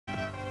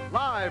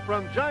Live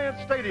from Giant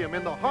Stadium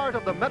in the heart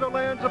of the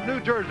Meadowlands of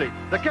New Jersey,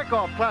 the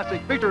Kickoff Classic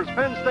features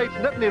Penn State's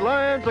Nittany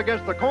Lions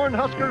against the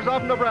Cornhuskers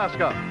of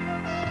Nebraska.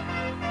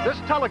 This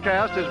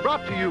telecast is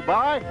brought to you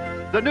by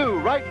the new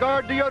Right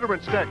Guard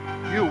deodorant stick.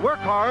 You work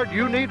hard,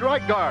 you need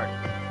Right Guard.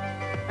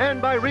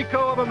 And by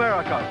Rico of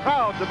America,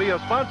 proud to be a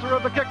sponsor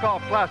of the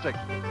Kickoff Classic.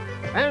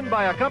 And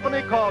by a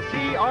company called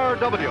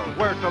TRW,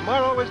 where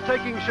tomorrow is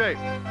taking shape.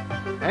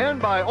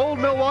 And by Old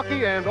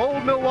Milwaukee and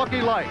Old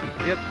Milwaukee Light.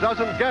 It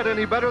doesn't get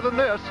any better than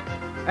this.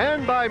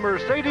 And by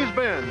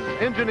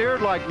Mercedes-Benz,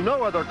 engineered like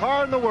no other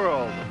car in the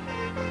world.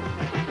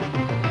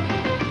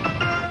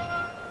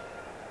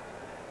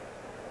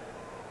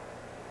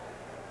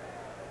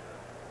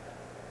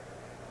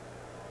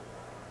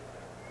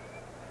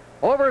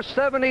 Over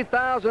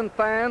 70,000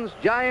 fans,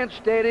 Giant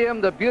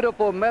Stadium, the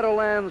beautiful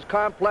Meadowlands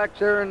complex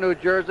here in New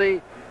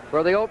Jersey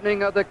for the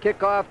opening of the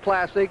Kickoff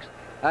Classics.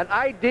 An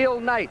ideal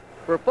night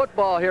for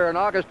football here on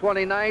August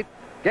 29th.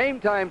 Game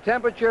time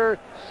temperature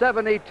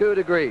 72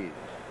 degrees.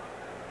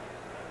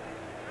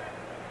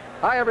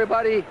 Hi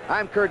everybody,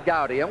 I'm Kurt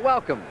Gowdy and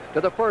welcome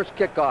to the first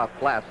Kickoff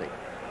Classic.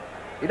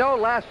 You know,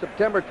 last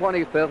September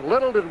 25th,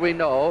 little did we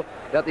know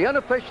that the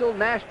unofficial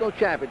national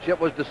championship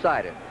was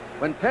decided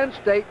when Penn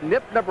State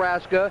nipped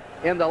Nebraska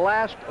in the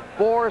last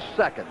 4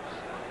 seconds.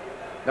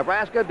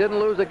 Nebraska didn't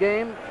lose a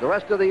game the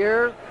rest of the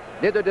year,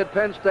 neither did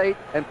Penn State,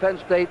 and Penn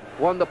State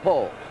won the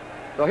polls.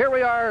 So here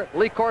we are,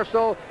 Lee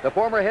Corso, the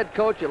former head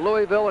coach at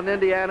Louisville in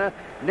Indiana,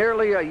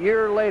 nearly a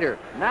year later.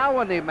 Now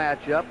when they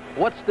match up,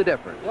 what's the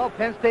difference? Well,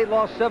 Penn State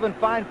lost 7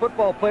 fine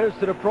football players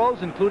to the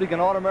pros, including an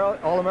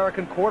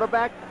All-American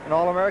quarterback, an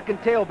All-American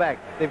tailback.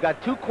 They've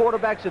got 2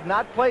 quarterbacks that have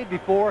not played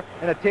before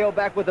and a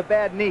tailback with a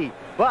bad knee.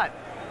 But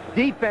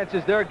defense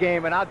is their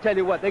game, and I'll tell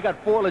you what, they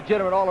got 4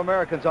 legitimate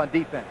All-Americans on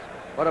defense.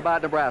 What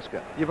about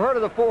Nebraska? You've heard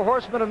of the 4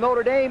 horsemen of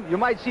Notre Dame? You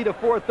might see the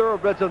 4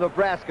 thoroughbreds of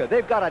Nebraska.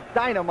 They've got a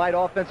dynamite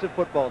offensive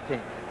football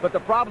team. But the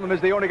problem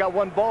is they only got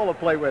 1 ball to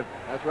play with.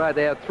 That's right.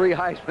 They have 3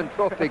 Heisman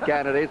Trophy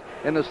candidates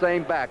in the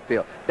same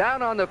backfield.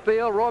 Down on the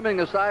field, roaming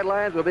the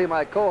sidelines, will be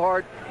my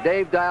cohort,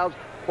 Dave Dials.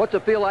 What's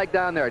it feel like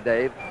down there,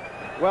 Dave?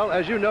 Well,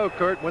 as you know,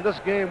 Kurt, when this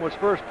game was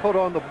first put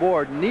on the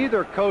board,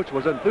 neither coach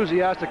was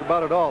enthusiastic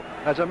about it all.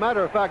 As a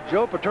matter of fact,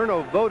 Joe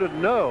Paterno voted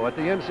no at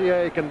the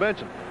NCAA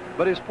convention.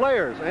 But his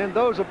players and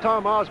those of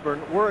Tom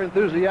Osborne were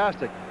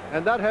enthusiastic,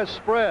 and that has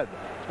spread.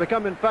 It's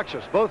become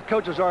infectious. Both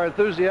coaches are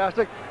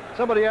enthusiastic.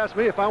 Somebody asked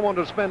me if I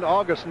wanted to spend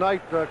August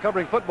night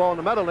covering football in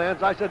the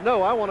Meadowlands. I said,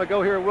 no, I want to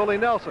go hear Willie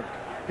Nelson.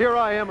 Here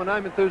I am, and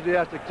I'm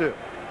enthusiastic, too.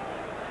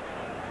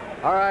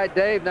 All right,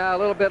 Dave, now a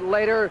little bit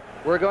later,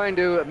 we're going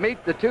to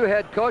meet the 2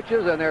 head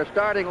coaches and their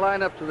starting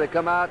lineups as they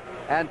come out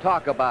and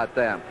talk about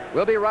them.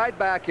 We'll be right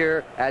back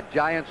here at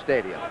Giant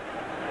Stadium.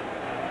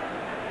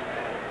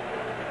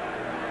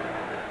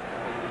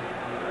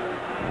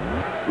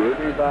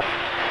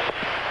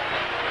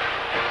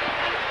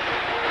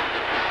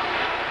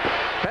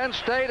 Penn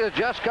State has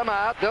just come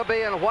out. They'll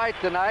be in white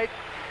tonight.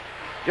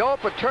 Joe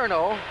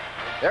Paterno,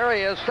 there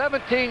he is,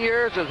 17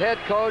 years as head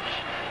coach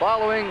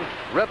following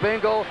Rip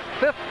Engel,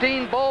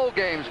 15 bowl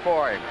games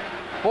for him.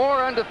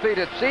 4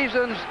 undefeated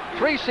seasons,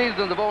 3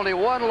 seasons of only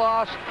 1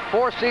 loss,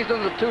 4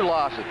 seasons of 2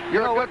 losses.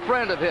 You're a good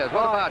friend of his.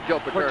 What about Joe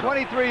Paterno? For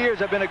 23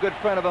 years, I've been a good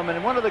friend of him,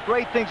 and one of the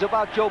great things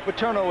about Joe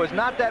Paterno is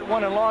not that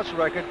won and loss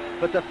record,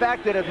 but the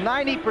fact that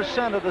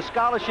 90% of the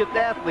scholarship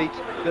athletes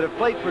that have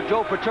played for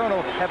Joe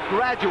Paterno have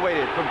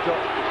graduated from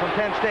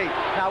Penn State.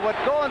 Now,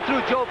 what's going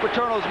through Joe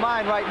Paterno's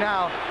mind right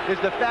now is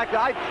the fact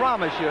that I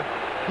promise you,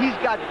 he's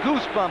got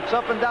goosebumps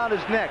up and down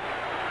his neck.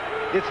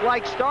 It's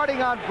like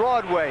starting on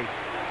Broadway.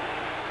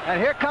 And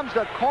here comes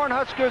the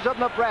Cornhuskers of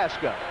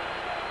Nebraska.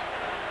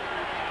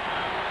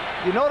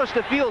 You notice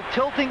the field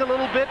tilting a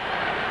little bit?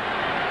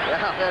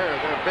 Yeah,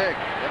 they're big.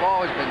 They've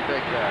always been big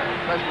there,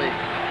 especially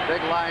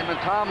big linemen.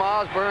 Tom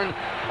Osborne,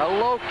 a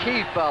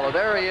low-key fellow.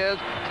 There he is,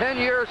 10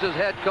 years as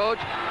head coach.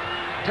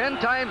 10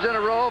 times in a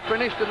row,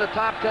 finished in the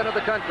top 10 of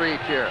the country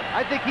each year.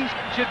 I think he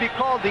should be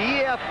called the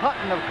E.F.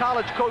 Hutton of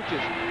college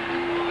coaches.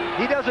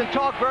 He doesn't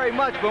talk very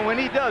much, but when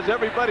he does,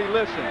 everybody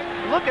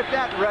listens. Look at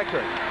that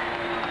record.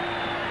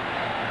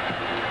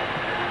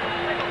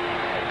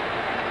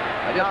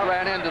 I just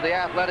ran into the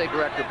athletic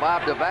director,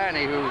 Bob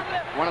Devaney, who's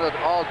one of the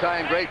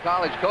all-time great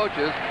college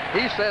coaches.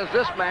 He says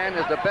this man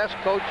is the best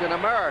coach in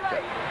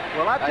America.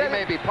 Well, he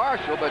may be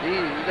partial, but he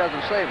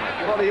doesn't say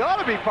much. Well, he ought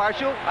to be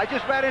partial. I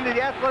just ran into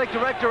the athletic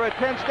director at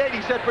Penn State.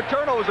 He said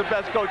Paterno was the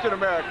best coach in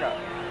America.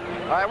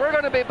 All right, we're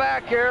going to be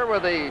back here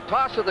with the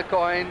toss of the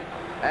coin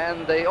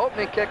and the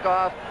opening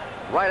kickoff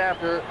right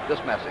after this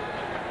message.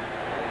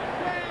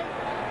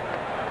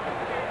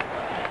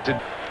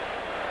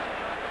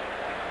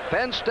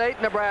 Penn State,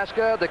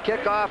 Nebraska, the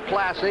Kickoff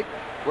Classic.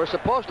 We're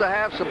supposed to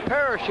have some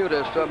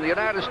parachutists from the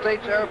United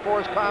States Air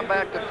Force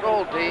Combat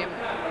Control Team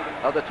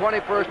of the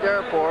 21st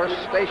Air Force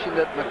stationed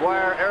at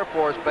McGuire Air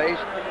Force Base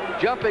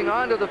jumping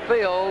onto the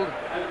field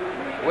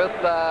with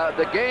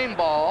the game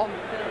ball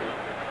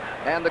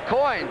and the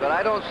coin, but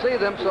I don't see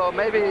them, so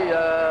maybe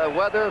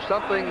weather,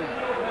 something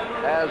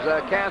has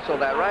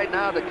canceled that. Right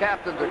now the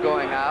captains are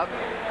going out.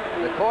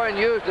 The coin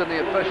used in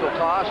the official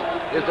toss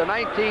is the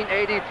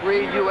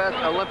 1983 U.S.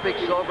 Olympic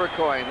silver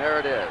coin. There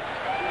it is.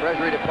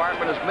 Treasury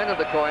Department has minted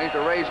the coins to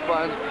raise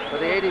funds for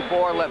the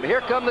 '84 Olympics.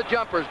 Here come the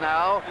jumpers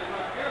now.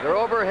 They're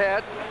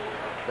overhead.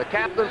 The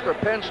captains for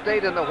Penn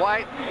State in the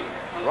white.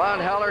 Ron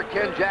Heller,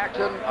 Ken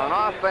Jackson on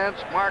offense.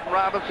 Mark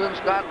Robinson,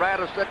 Scott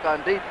Radisick on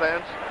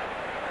defense.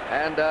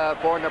 And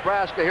for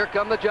Nebraska, here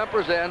come the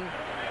jumpers in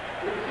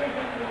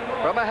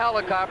from a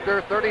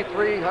helicopter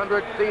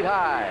 3,300 feet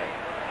high.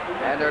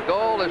 And their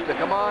goal is to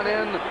come on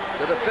in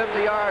to the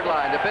 50-yard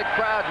line. The big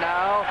crowd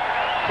now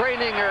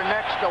craning their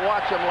necks to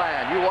watch them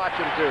land. You watch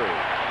them too.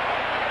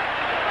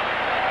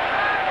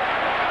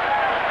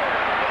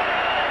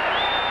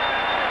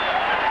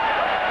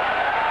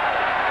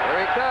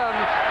 Here he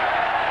comes.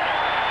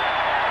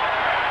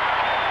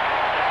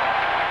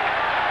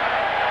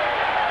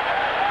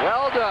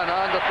 Well done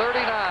on the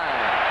 39.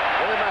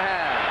 Give him a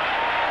hand.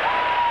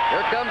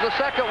 Here comes the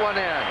second one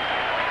in.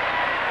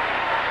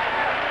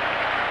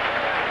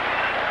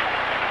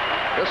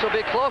 This will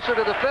be closer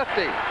to the 50.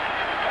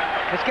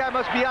 This guy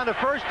must be on the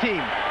first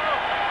team.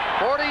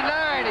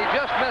 49, he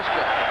just missed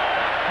it.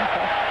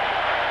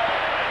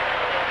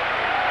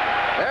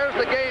 There's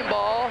the game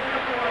ball.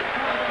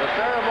 The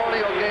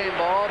ceremonial game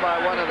ball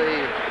by one of the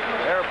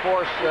Air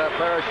Force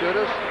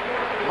parachutists.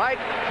 Mike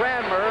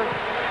Tranmer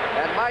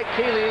and Mike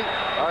Keeley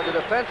are the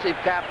defensive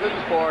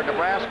captains for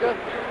Nebraska.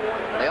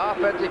 The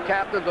offensive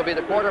captains will be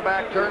the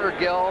quarterback, Turner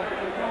Gill,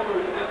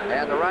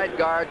 and the right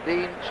guard,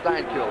 Dean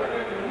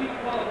Steinkuhler.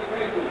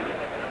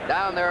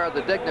 Down there are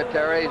the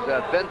dignitaries,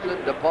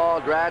 Vincent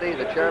DePaul Draddy,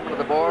 the chairman of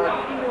the board,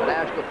 the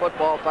National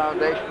Football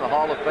Foundation, the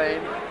Hall of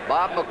Fame,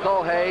 Bob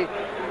McCulhay,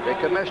 the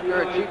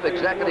commissioner and chief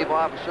executive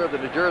officer of the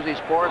New Jersey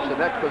Sports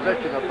and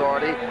Exposition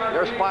Authority.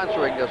 They're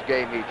sponsoring this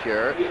game each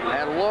year.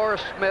 And Laura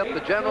Smith,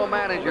 the general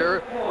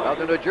manager of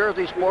the New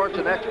Jersey Sports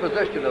and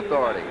Exposition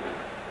Authority.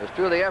 It's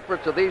through the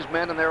efforts of these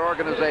men and their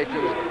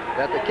organizations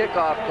that the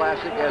Kickoff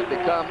Classic has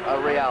become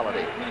a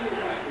reality.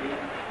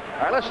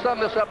 All right, let's sum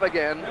this up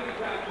again.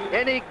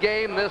 Any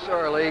game this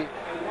early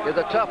is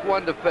a tough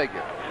one to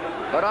figure.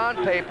 But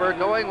on paper,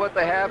 knowing what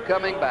they have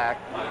coming back,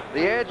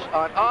 the edge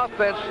on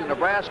offense to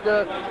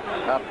Nebraska,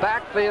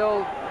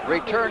 backfield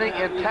returning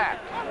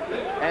intact.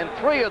 And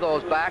 3 of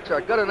those backs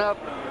are good enough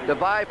to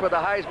vie for the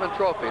Heisman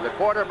Trophy. The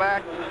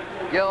quarterback,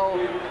 Gill,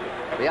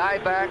 the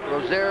I-back,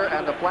 Rozier,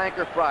 and the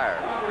flanker, Fryer.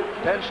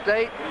 Penn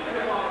State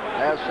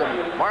has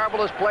some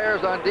marvelous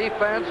players on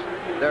defense.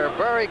 They're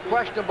very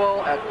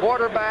questionable at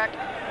quarterback.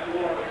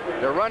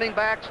 Their running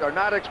backs are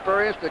not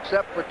experienced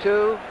except for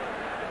 2.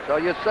 So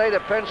you'd say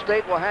that Penn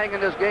State will hang in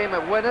this game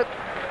and win it.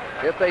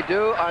 If they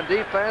do, on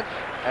defense,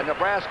 and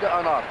Nebraska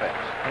on offense.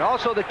 And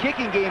also the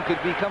kicking game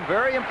could become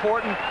very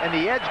important, and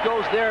the edge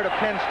goes there to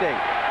Penn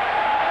State.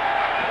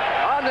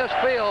 On this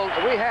field,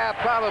 we have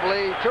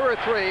probably 2 or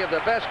 3 of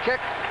the best kick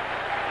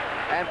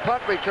and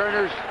punt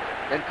returners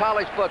in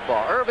college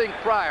football. Irving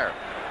Fryer,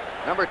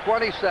 number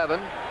 27,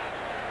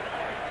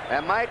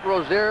 and Mike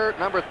Rozier,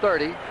 number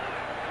 30,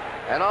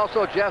 and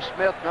also Jeff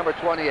Smith, number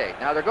 28.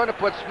 Now they're going to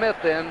put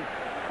Smith in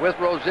with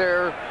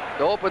Rozier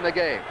to open the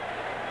game.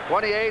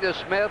 28 is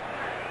Smith,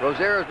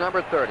 Rozier is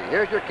number 30.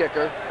 Here's your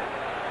kicker.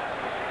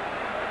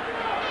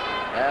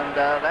 And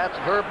that's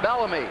Herb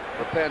Bellamy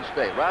for Penn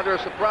State. Rather a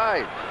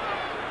surprise.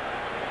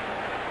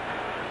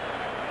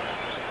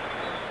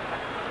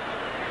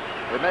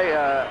 We may,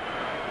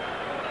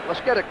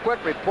 let's get a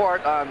quick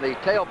report on the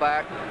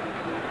tailback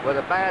with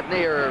a bad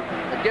knee or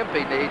a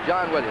gimpy knee,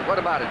 John Williams. What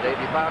about it, Dave?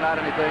 You found out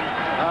anything?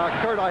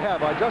 Kurt, I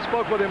have. I just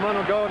spoke with him a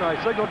minute ago, and I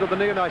signaled to the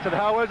knee, and I said,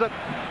 how is it?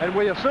 And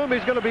we assume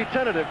he's going to be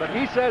tentative, but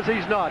he says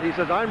he's not. He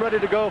says, I'm ready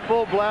to go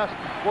full blast.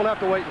 We'll have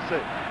to wait and see.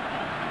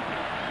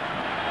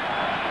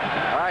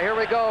 All right, here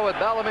we go with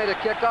Bellamy to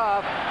kick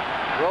off.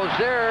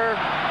 Rozier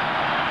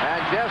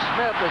and Jeff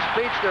Smith, the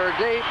speedster,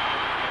 deep.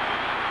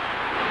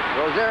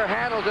 Rozier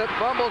handles it,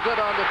 fumbles it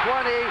on the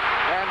 20,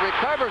 and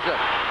recovers it.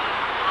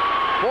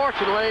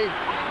 Fortunately,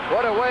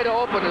 what a way to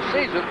open the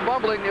season,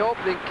 fumbling the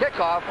opening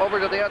kickoff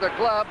over to the other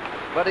club,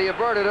 but he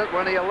averted it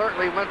when he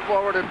alertly went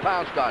forward and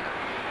pounced on it.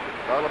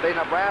 So it'll be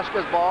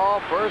Nebraska's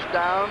ball, first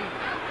down,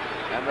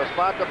 and they'll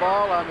spot the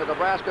ball on the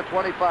Nebraska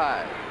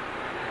 25.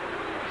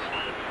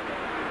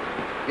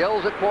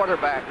 Gill's a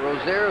quarterback,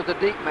 Rozier is the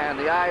deep man,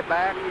 the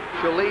I-back,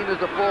 Shalene is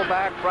the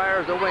fullback,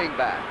 Fryer is the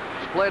wingback.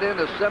 Split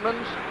into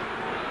Simmons,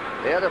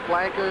 the other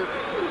flanker,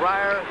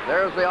 Fryer,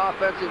 there's the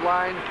offensive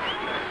line.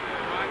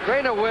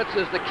 Kranowitz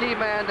is the key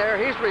man there.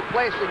 He's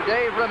replacing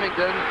Dave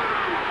Remington,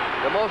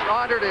 the most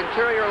honored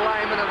interior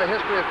lineman in the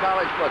history of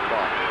college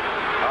football.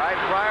 All right,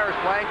 Fryer's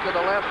flanked to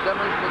the left,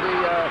 Simmons to the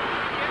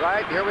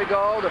right. Here we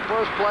go. The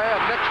first play, a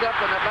mix-up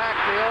in the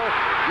backfield.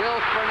 Gill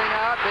sprinting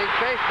out, being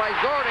chased by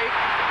Zordich.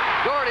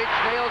 Zordich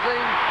nails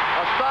him,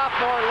 a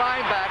sophomore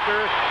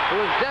linebacker who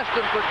is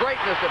destined for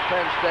greatness at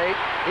Penn State.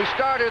 He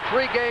started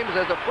 3 games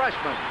as a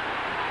freshman.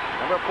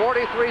 Number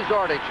 43,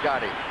 Zordich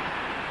got him.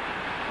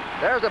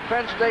 There's the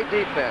Penn State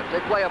defense.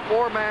 They play a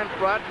 4-man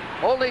front.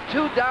 Only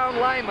 2 down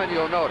linemen,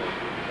 you'll notice.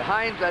 The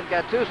Hines and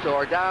Gattuso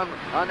are down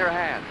on their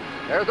hands.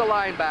 There's the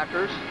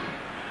linebackers.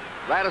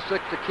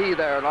 Radicic's the key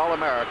there, an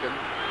All-American.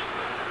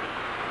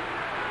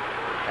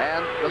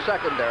 And the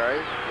secondary,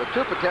 with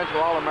 2 potential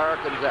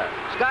All-Americans there.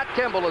 Scott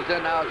Kimball is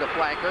in now as a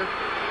flanker.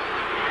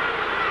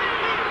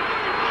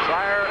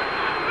 Fryer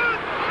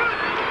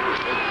is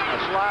a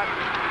slot.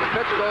 The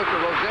pitch goes to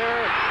Rozier.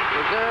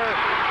 Rozier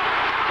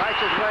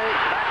fights his way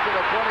back to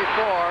the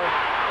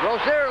 24.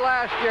 Rozier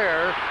last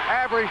year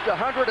averaged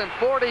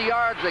 140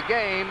 yards a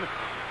game.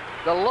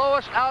 The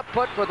lowest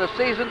output for the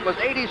season was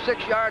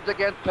 86 yards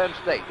against Penn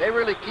State. They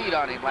really keyed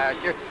on him last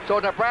year, so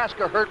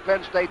Nebraska hurt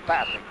Penn State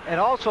passing.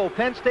 And also,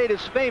 Penn State is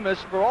famous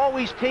for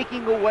always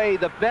taking away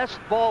the best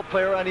ball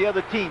player on the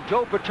other team.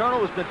 Joe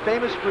Paterno has been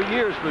famous for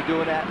years for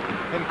doing that,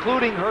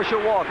 including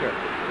Herschel Walker.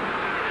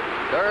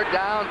 3rd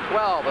down,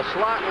 12, a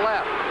slot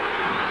left.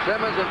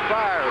 Simmons and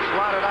Fryer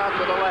slotted out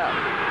to the left.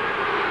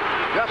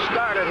 Just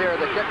started here,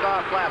 the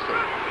kickoff classic.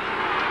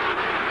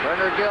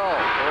 Turner Gill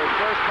for his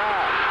first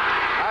pass.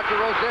 Out to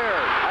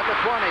Rozier at the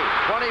 20,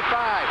 25,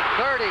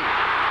 30.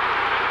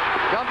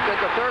 Jumped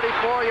at the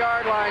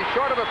 34-yard line,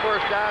 short of a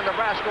first down.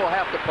 Nebraska will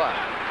have to punt.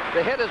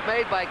 The hit is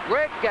made by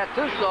Greg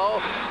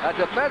Gattuso, a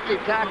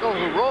defensive tackle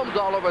who roams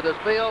all over this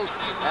field,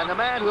 and the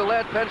man who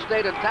led Penn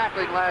State in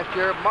tackling last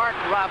year, Mark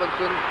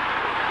Robinson,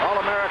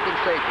 All-American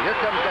safety. Here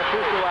comes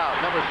Gattuso out,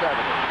 number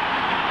 70.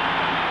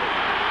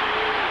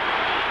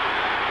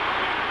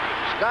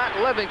 Scott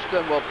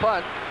Livingston will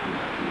punt.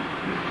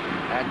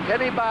 And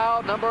Kenny Bow,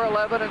 number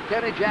 11, and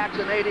Kenny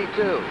Jackson, 82.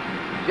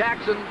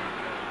 Jackson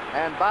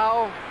and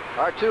Bow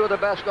are 2 of the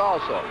best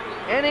also.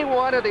 Any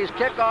one of these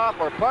kickoff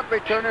or punt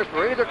returners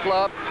for either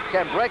club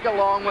can break a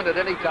long one at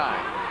any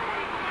time.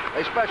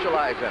 They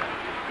specialize in it.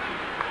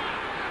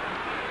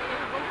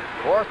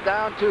 4th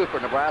down, 2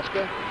 for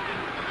Nebraska.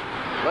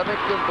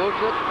 Livingston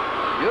boots it.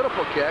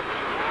 Beautiful kick.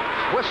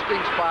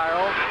 Twisting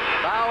spiral.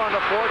 Bow on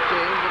the 14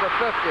 to the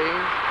 15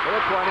 to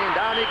the 20, and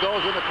down he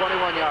goes in the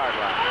 21-yard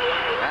line.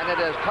 And it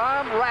is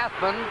Tom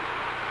Rathman,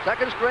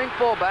 second-string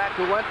fullback,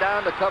 who went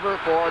down to cover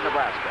for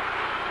Nebraska.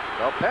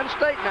 So Penn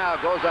State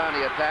now goes on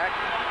the attack.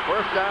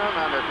 First down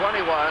on their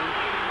 21.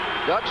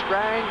 Doug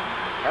Strang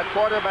at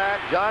quarterback,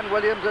 John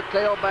Williams at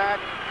tailback,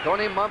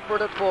 Tony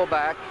Mumford at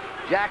fullback.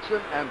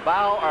 Jackson and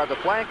Bow are the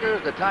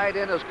flankers. The tight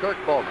end is Kirk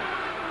Bowman.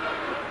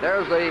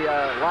 There's the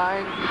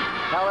line.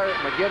 Keller,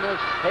 McGinnis,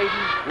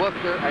 Hayden,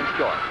 Woofter, and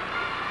Short.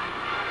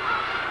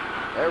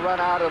 They run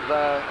out of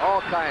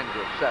all kinds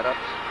of setups.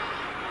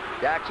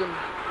 Jackson,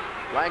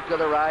 flank to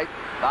the right,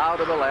 Bow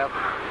to the left.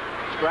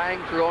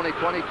 Strang threw only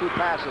 22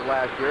 passes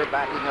last year,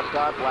 backing up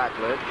Todd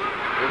Blackledge.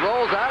 He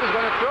rolls out, he's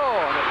going to throw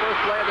on the first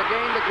play of the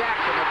game to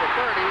Jackson at the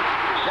 30.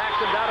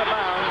 Jackson's out of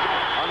bounds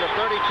on the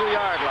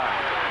 32-yard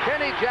line.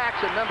 Kenny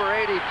Jackson, number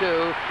 82.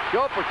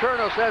 Joe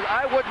Paterno says,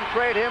 I wouldn't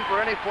trade him for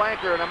any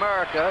flanker in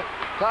America.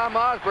 Tom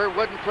Osborne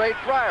wouldn't trade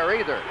Fryer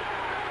either.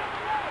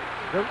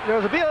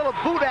 There's a little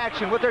boot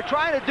action. What they're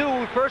trying to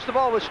do, first of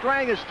all, with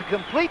Strang is to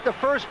complete the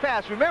first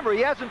pass. Remember,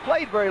 he hasn't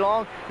played very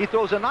long. He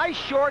throws a nice,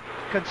 short,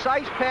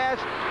 concise pass.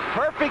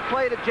 Perfect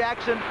play to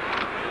Jackson.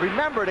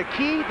 Remember, the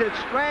key to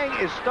Strang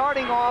is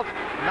starting off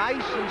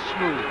nice and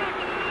smooth.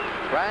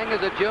 Strang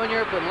is a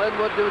junior from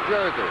Linwood, New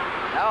Jersey.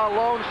 Now a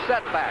lone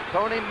setback.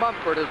 Tony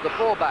Mumford is the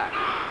fullback.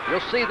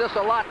 You'll see this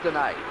a lot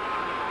tonight.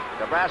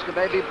 Nebraska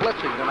may be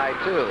blitzing tonight,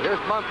 too.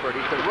 Here's Mumford.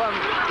 He can run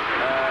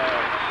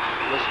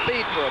with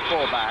speed for a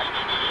fullback.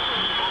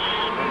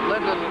 From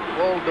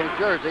Lindenwold, New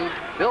Jersey.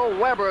 Bill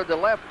Weber, the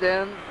left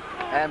end,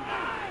 and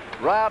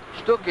Rob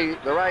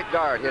Stuckey, the right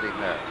guard, hit him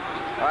there.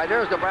 All right,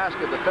 there's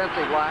Nebraska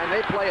defensive line.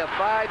 They play a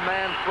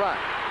 5-man front.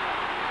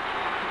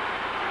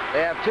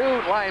 They have 2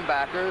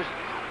 linebackers,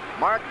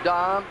 Mark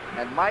Dahm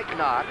and Mike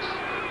Knox.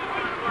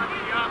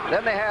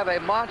 Then they have a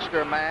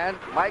monster man,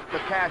 Mike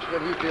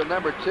McCashman, he's field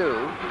number 2.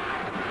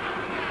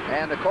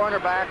 And the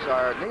cornerbacks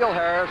are Neil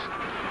Harris,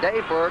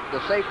 Dave Burke,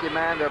 the safety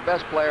man, their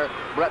best player,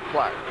 Brett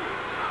Clark.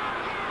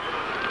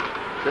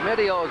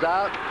 Demidio's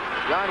out.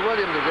 John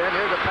Williams is in.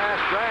 Here's a pass,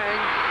 Strang.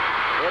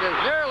 It is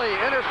nearly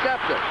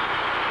intercepted.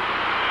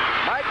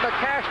 Mike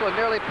McCashman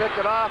nearly picked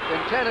it off,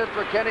 intended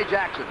for Kenny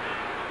Jackson.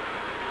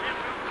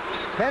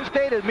 Penn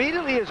State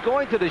immediately is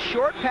going to the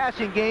short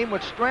passing game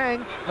with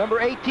Strang,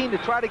 number 18, to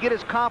try to get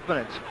his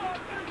confidence.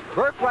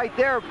 Burke right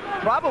there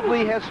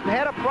probably has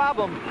had a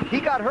problem. He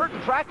got hurt in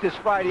practice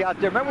Friday out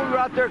there. Remember when we were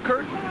out there,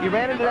 Kurt? He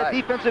ran into that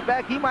defensive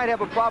back. He might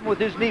have a problem with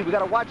his knee. We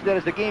got to watch that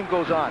as the game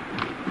goes on.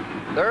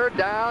 3rd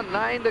down,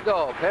 9 to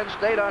go. Penn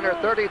State on their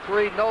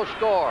 33, no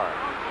score.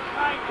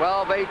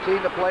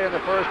 12-18 to play in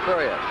the first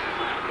period.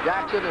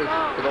 Jackson is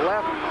to the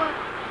left.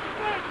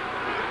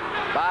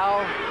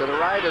 Bow to the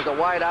right is the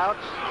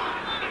wideouts.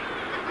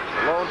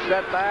 Lone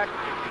setback.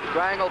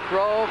 Strangle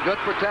throw. Good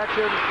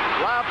protection.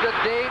 Lobs it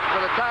deep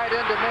for the tight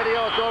end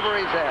Demidio. It's over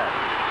his head.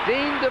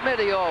 Dean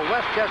Demidio,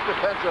 Westchester,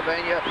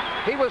 Pennsylvania.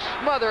 He was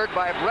smothered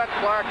by Brett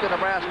Clark, the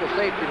Nebraska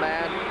safety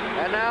man.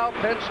 And now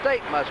Penn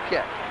State must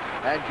kick.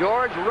 And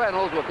George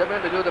Reynolds will come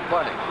in to do the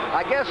punting.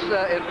 I guess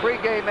in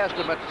pregame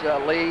estimates,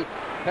 Lee,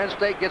 Penn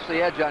State gets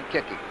the edge on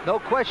kicking. No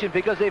question,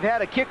 because they've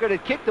had a kicker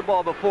that kicked the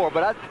ball before.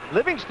 But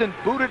Livingston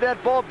booted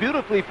that ball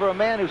beautifully for a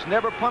man who's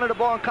never punted a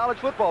ball in college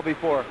football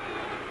before.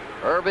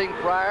 Irving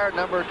Pryor,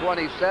 number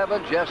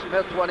 27. Jeff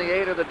Smith,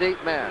 28, are the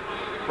deep men.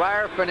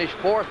 Pryor finished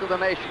 4th of the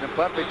nation in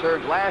punt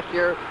returns last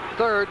year,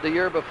 3rd the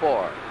year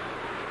before.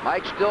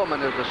 Mike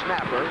Stillman is the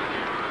snapper.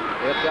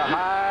 It's a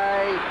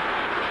high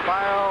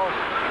spiral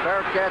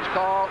fair catch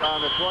call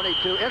on the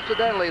 22.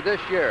 Incidentally,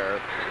 this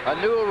year, a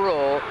new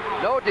rule,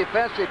 no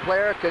defensive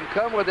player can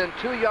come within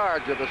 2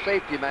 yards of the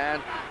safety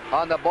man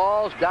on the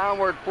ball's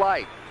downward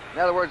flight. In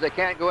other words, they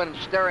can't go in and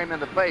stare him in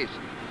the face,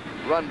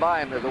 run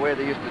by him the way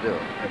they used to do.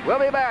 We'll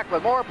be back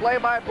with more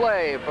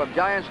play-by-play from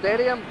Giant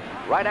Stadium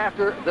right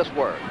after this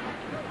word.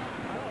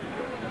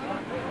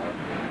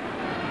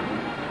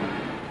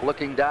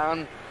 Looking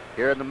down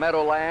here in the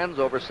Meadowlands,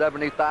 over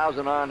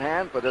 70,000 on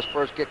hand for this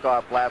first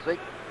kickoff classic.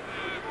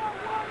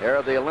 Here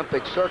are the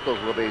Olympic circles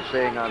we'll be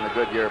seeing on the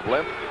Goodyear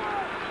blimp.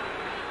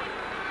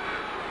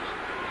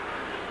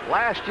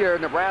 Last year,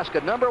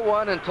 Nebraska,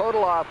 #1 in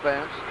total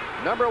offense,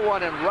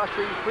 #1 in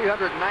rushing,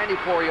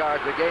 394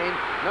 yards a game,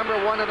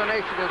 #1 in the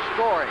nation in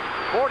scoring,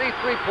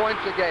 43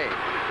 points a game.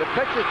 The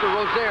pitch is to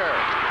Rozier.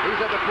 He's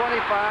at the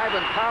 25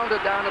 and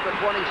pounded down at the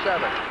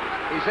 27.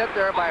 He's hit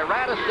there by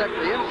Radisek,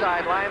 the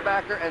inside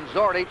linebacker, and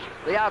Zordich,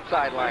 the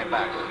outside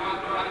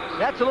linebacker.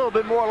 That's a little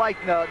bit more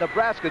like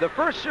Nebraska. The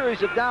first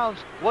series of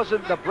downs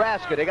wasn't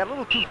Nebraska. They got a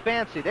little too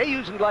fancy. They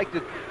usually like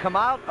to come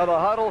out of the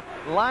huddle,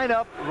 line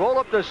up, roll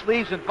up their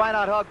sleeves, and find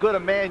out how good a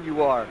man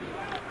you are.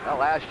 Well,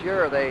 last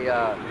year they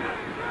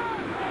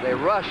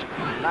rushed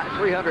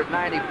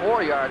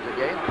 394 yards a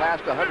game,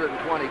 passed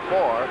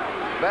 124,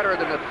 better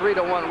than a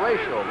 3-to-1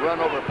 ratio,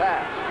 run over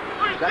pass.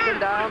 Second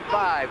down,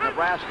 5,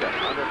 Nebraska,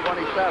 under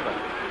 27.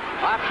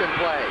 Option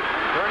play.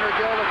 Turner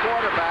Gill, the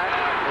quarterback,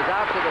 is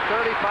out to the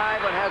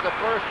 35 and has a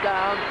first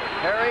down.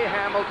 Harry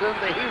Hamilton,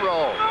 the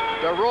hero,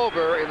 the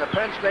rover in the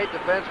Penn State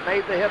defense,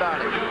 made the hit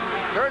on him.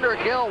 Turner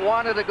Gill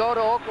wanted to go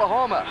to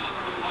Oklahoma,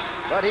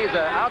 but he's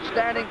an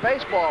outstanding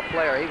baseball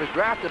player. He was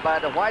drafted by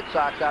the White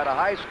Sox out of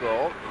high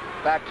school.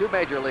 In fact, 2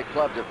 major league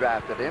clubs have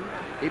drafted him.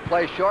 He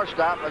plays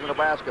shortstop for the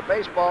Nebraska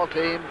baseball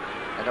team.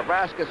 And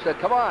Nebraska said,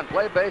 come on,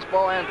 play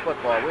baseball and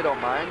football. We don't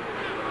mind.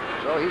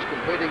 So he's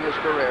completing his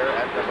career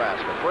at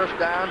Nebraska. First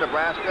down,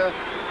 Nebraska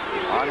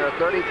on their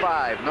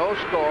 35. No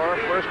score,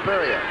 first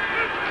period.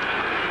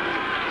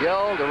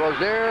 Gill to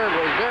Rozier.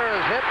 Rozier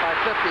is hit by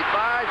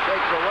 55,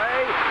 shakes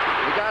away.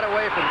 He got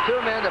away from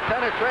 2 men. The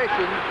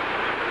penetration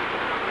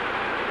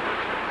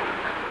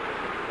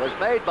was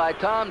made by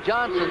Tom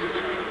Johnson.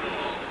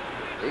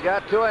 He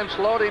got to him,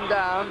 slowed him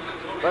down.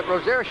 But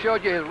Rozier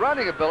showed you his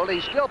running ability.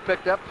 He still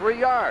picked up 3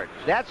 yards.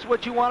 That's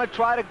what you want to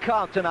try to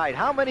count tonight.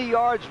 How many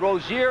yards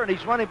Rozier and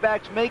his running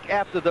backs make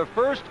after the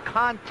first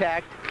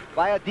contact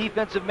by a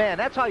defensive man.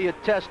 That's how you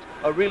test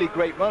a really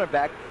great running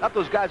back. Not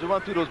those guys who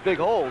run through those big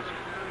holes.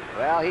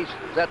 Well, he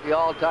set the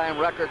all-time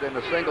record in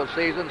a single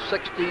season,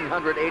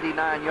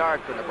 1,689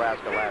 yards for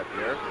Nebraska last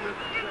year.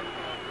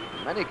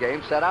 Many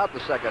games set out the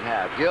second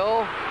half.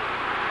 Gill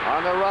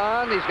on the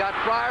run. He's got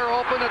Pryor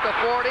open at the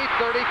 40,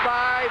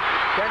 35.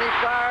 Kenny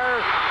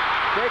Pryor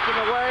taken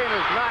away and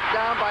is knocked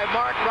down by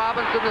Mark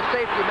Robinson, the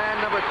safety man,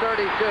 number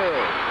 32.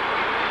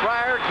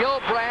 Pryor,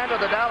 Gilbrand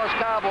of the Dallas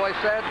Cowboys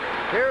said,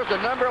 here's the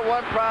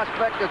 #1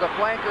 prospect as a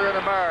flanker in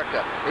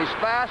America. He's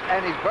fast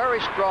and he's very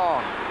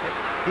strong.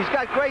 He's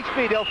got great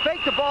speed. They'll fake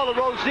the ball to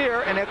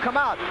Rozier and they'll come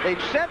out.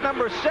 They've sent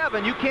number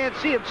 7. You can't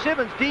see him.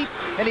 Simmons deep,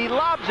 and he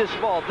lobs this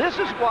ball. This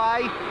is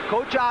why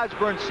Coach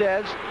Osborne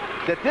says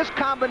that this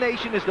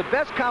combination is the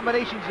best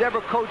combination he's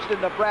ever coached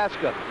in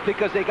Nebraska,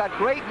 because they got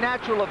great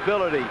natural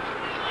ability.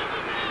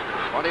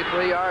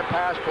 23-yard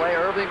pass play,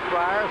 Irving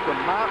Pryor from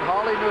Mount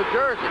Holly, New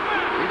Jersey.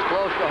 He's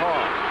close to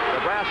home.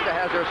 Nebraska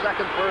has their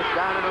second first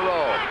down in a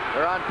row.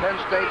 They're on Penn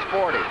State's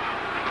 40.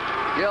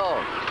 Gill,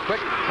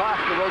 quick toss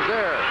to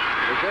Rozier.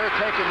 Rozier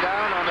taken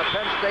down on the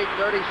Penn State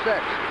 36.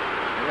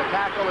 And the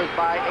tackle is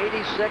by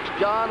 86,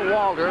 John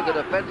Walter, the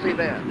defensive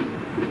end.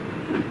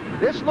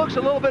 This looks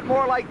a little bit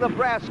more like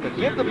Nebraska.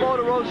 Give the ball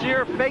to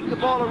Rozier, fake the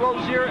ball to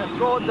Rozier, and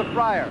throw it to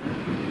Pryor.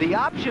 The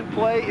option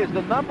play is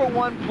the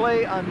 #1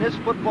 play on this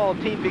football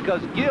team,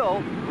 because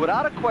Gill,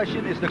 without a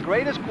question, is the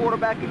greatest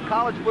quarterback in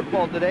college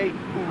football today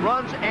who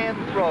runs and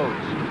throws.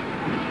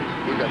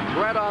 He's a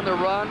threat on the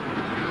run.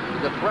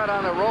 He's a threat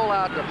on the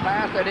rollout to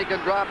pass, and he can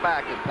drop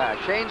back and pass.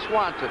 Shane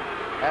Swanson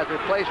has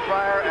replaced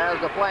Pryor as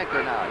the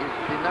flanker now.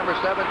 He's number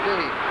 17.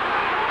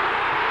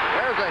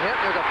 There's a hit.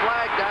 There's a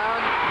flag down.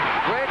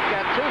 Greg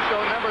Gattuso,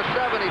 number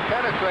 70,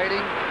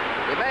 penetrating.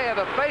 He may have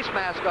a face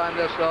mask on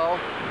this, though.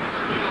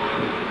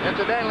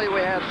 Incidentally,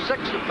 we have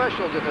 6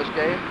 officials in this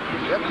game.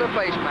 It's a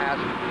face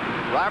mask.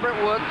 Robert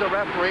Woods, the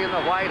referee in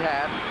the white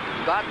hat.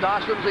 Scott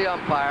Dawson's the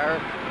umpire.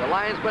 The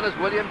linesman is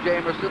William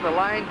Jamerson. The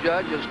line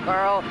judge is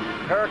Carl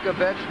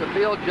Herkovich. The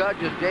field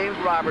judge is James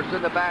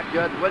Robertson. The back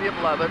judge, William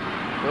Lovett.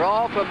 They're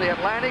all from the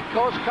Atlantic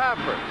Coast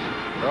Conference.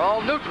 They're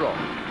all neutral.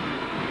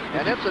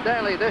 And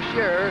incidentally, this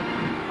year,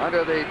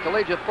 under the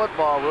collegiate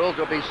football rules,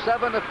 there'll be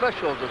 7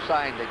 officials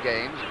assigned to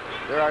games.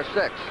 There are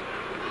 6.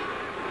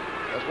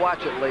 Let's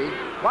watch it, Lee.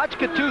 Watch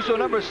Gattuso,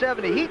 number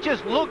 70. He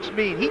just looks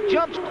mean. He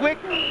jumps quick.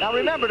 Now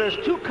remember, there's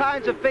 2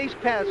 kinds of face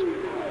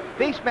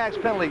face mask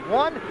penalty.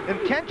 One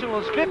intentional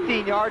is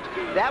 15 yards.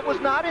 That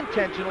was not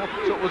intentional,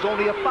 so it was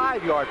only a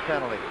 5-yard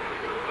penalty.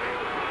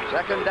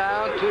 Second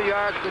down, 2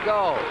 yards to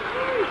go.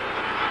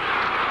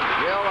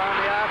 Gill on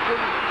the option,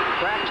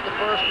 cracks the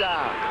first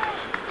down.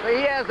 So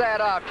he has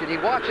that option. He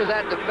watches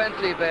that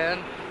defensive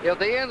end. If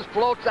the end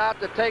floats out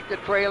to take the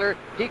trailer,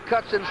 he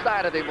cuts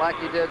inside of him like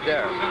he did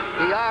there.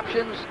 He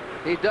options,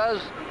 he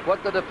does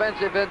what the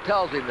defensive end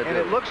tells him to do. And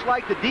it looks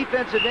like the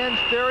defensive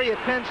end's theory at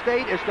Penn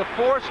State is to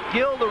force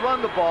Gill to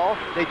run the ball.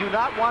 They do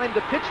not want him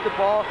to pitch the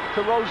ball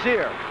to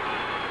Rozier.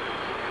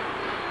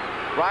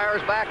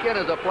 Fryer's back in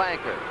as a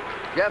flanker.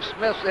 Jeff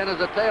Smith's in as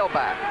a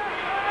tailback.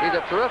 He's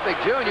a terrific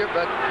junior,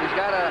 but he's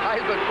got a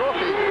Heisman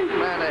Trophy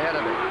man ahead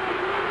of him.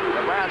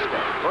 Nebraska,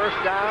 first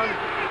down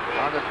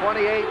on the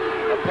 28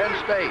 of Penn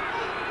State.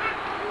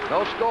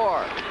 No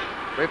score.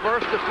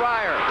 Reverse to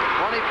Fryer,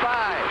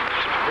 25.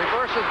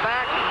 Reverses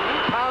back,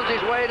 pounds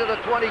his way to the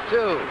 22.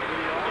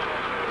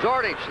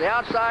 Zordich, the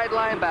outside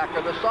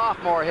linebacker, the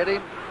sophomore, hit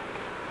him.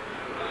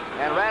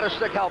 And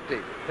Radistik helped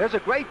him. There's a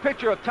great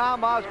picture of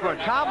Tom Osborne.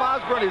 Tom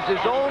Osborne is his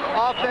own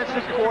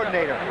offensive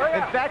coordinator.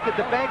 In fact, at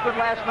the banquet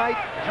last night,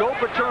 Joe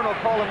Paterno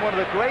called him one of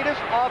the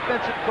greatest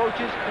offensive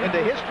coaches in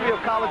the history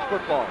of college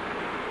football.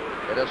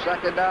 It is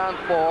second down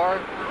 4.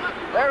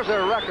 There's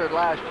their record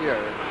last year.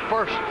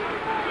 First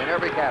in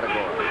every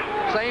category.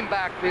 Same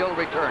backfield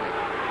returning.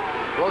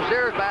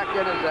 Rozier's back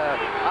in as a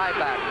high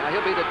back. Now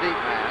he'll be the deep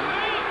man.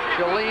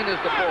 Shalene is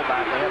the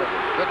fullback ahead of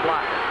him. Good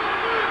blocking.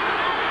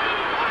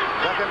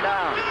 Second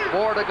down,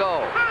 4 to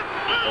go.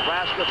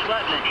 Nebraska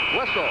threatening.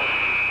 Whistle.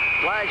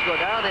 Flags go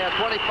down. They have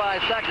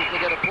 25 seconds to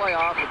get a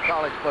playoff in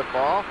college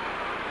football.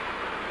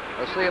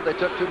 Let's see if they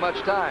took too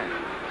much time.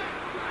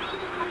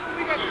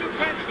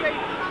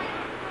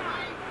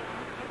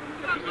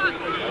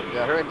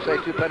 I heard him say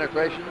 2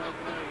 penetrations.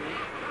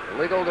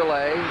 Illegal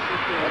delay.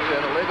 That's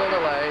it, illegal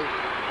delay.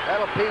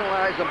 That'll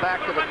penalize them back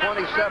to the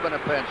 27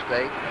 of Penn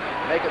State.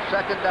 Make it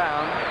second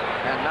down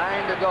and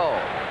 9 to go.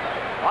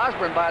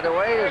 Osborne, by the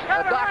way, is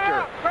a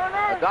doctor.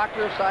 A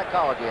doctor of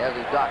psychology, has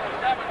his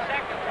doctorate.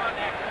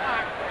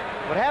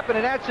 What happened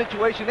in that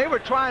situation, they were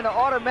trying to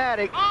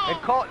automatic and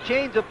call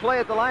chains of play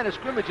at the line of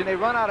scrimmage, and they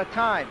run out of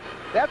time.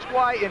 That's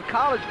why in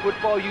college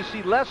football you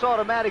see less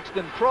automatics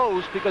than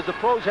pros, because the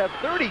pros have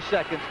 30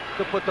 seconds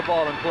to put the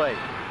ball in play.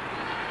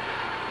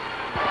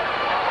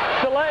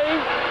 Delay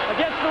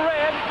against the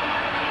red.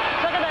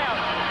 Second down.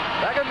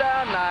 Second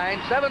down, 9.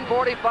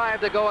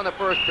 7:45 to go in the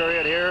first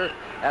period here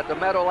at the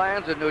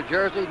Meadowlands in New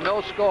Jersey.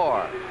 No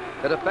score.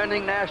 The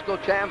defending national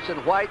champs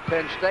in white,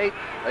 Penn State,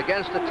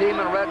 against the team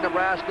in red,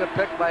 Nebraska,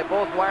 picked by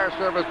both wire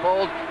service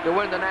polls to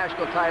win the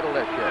national title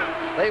this year.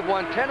 They've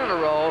won 10 in a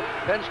row.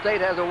 Penn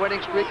State has a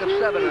winning streak of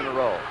 7 in a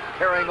row,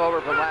 carrying over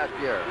from last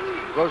year.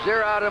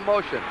 Rozier out in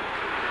motion.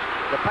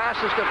 The pass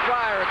is to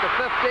Fryer at the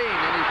 15,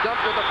 and he's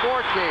dumped to the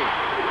 14.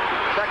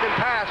 Second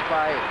pass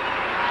by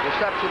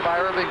reception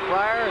by Irving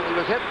Fryer, and he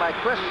was hit by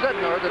Chris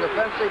Sidnor, the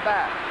defensive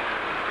back.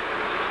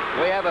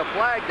 We have a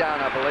flag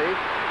down, I believe.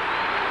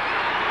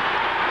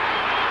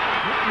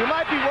 You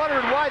might be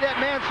wondering why that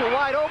man's so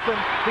wide open,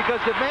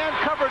 because the man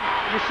covered,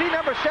 you see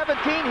number 17,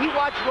 he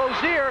watched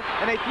Rozier,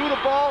 and they threw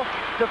the ball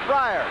to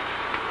Fryer.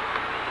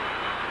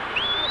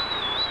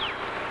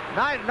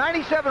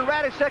 97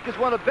 Radistik is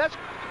one of the best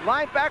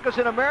linebackers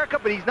in America,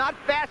 but he's not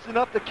fast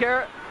enough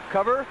to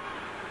cover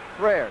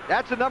Fryer.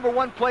 That's the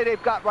 #1 play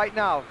they've got right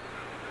now.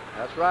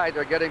 That's right.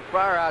 They're getting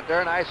Fryer out there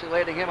and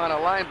isolating him on a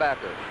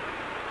linebacker.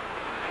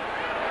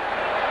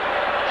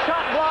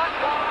 Shot block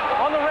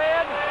on the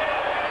red.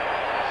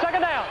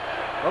 Second down.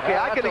 Okay,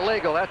 that's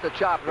illegal. That's a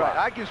chop block.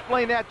 Right, I can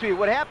explain that to you.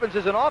 What happens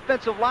is an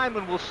offensive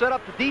lineman will set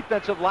up the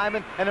defensive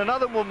lineman, and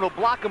another one will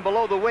block him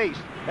below the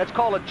waist. That's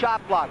called a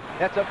chop block.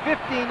 That's a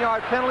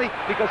 15-yard penalty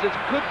because it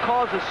could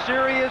cause a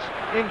serious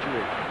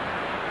injury.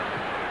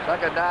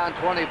 Second down,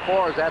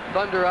 24. Is that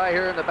thunder I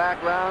hear in the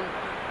background?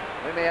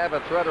 We may have a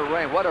threat of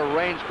rain. What a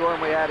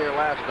rainstorm we had here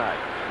last night.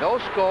 No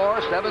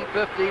score,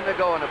 7:15 to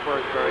go in the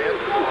first period.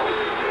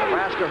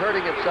 Nebraska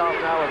hurting itself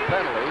now with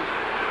penalties.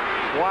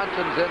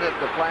 Swanson's in at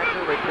the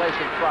flanker,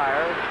 replacing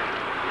Fryer.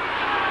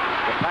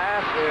 The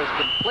pass is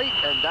complete,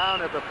 and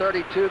down at the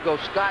 32 goes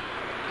Scott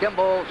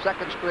Kimball,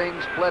 second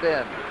string, split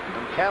in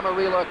from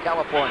Camarillo,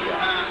 California.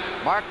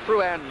 Mark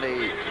Fruan,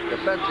 the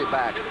defensive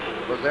back,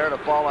 was there to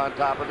fall on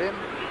top of him.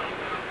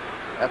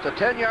 That's a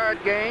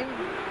 10-yard gain,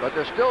 but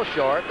they're still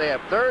short. They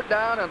have third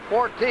down and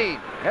 14.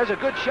 There's a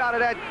good shot of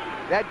that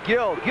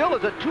Gill. Gill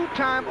is a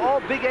 2-time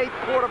All-Big 8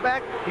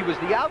 quarterback. He was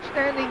the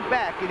outstanding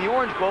back in the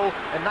Orange Bowl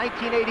in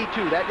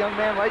 1982. That young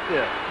man right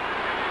there.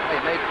 He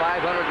made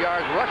 500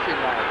 yards rushing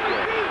last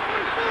year.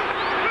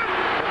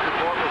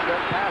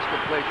 54% pass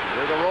completion.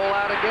 There's a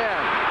rollout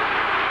again.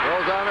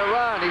 Goes on a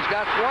run. He's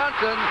got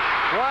Swanson.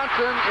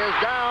 Swanson is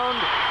down down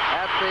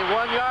at the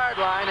 1-yard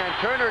line, and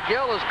Turner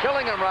Gill is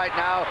killing him right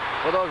now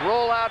with those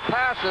rollout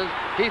passes.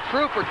 He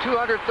threw for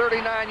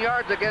 239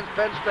 yards against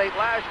Penn State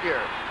last year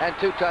and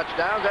 2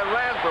 touchdowns and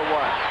ran for 1.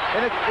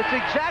 And it's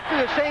exactly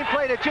the same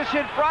play that just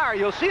hit Fryer.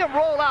 You'll see him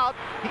roll out,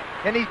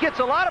 and he gets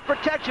a lot of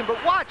protection,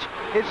 but watch,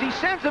 as he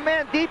sends a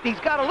man deep, he's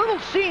got a little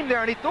seam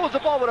there, and he throws the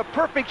ball with a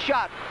perfect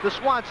shot to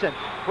Swanson.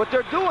 What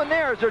they're doing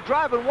there is they're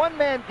driving one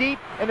man deep,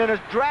 and then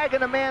they're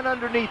dragging a man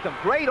underneath him.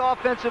 Great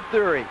offensive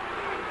theory.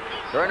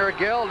 Turner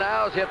Gill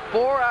now has hit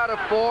 4 out of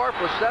 4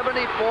 for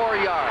 74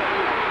 yards.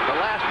 The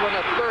last one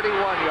a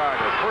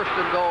 31-yarder. First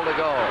and goal to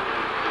go.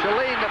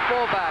 Chalene, the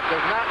fullback,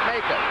 does not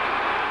make it.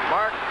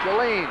 Mark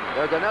Chalene,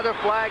 there's another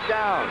flag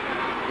down.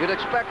 You'd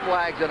expect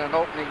flags in an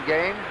opening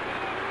game.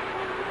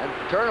 And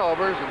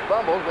turnovers and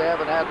fumbles, we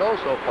haven't had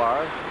those so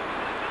far.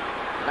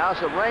 Now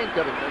some rain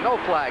coming. No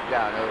flag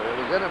down.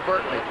 It was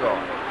inadvertently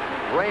thrown.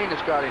 Rain is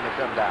starting to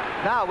come down.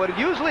 Now,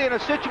 usually in a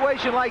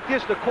situation like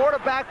this, the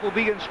quarterback will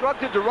be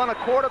instructed to run a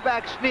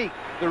quarterback sneak.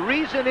 The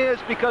reason is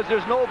because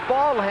there's no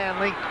ball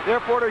handling,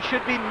 therefore there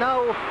should be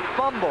no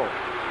fumble.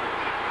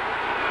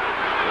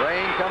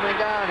 Rain coming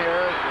down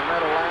here in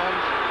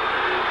Meadowlands.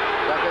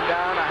 Second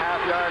down, a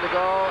half yard to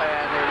go,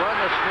 and they run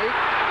the sneak.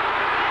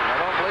 I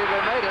don't believe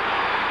they made it.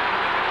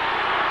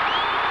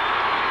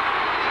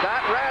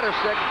 Scott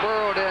Radisick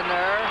burrowed in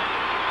there.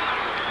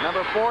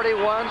 Number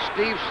 41,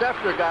 Steve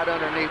Sefter, got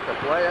underneath the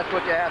play. That's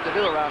what you have to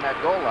do around that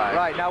goal line.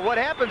 Right. Now, what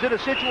happens in a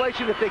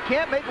situation if they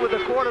can't make it with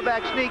a quarterback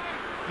sneak,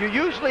 you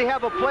usually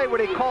have a play where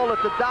they call it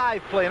the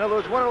dive play. In other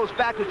words, one of those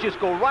backs that just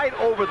go right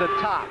over the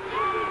top.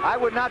 I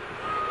would not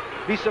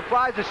be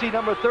surprised to see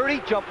number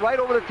 30 jump right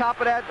over the top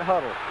of that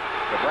huddle.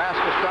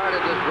 Nebraska started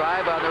this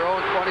drive on their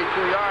own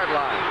 22-yard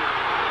line.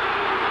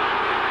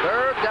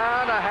 Third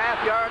down, a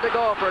half yard to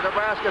go for a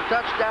Nebraska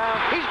touchdown.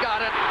 He's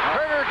got it.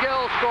 Turner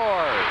Gill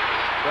scores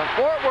from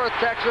Fort Worth,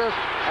 Texas,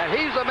 and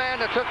he's the man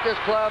that took this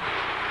club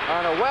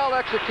on a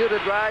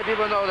well-executed drive,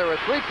 even though there were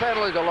 3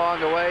 penalties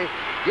along the way.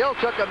 Gill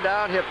took him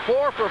down, hit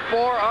 4 for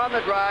 4 on the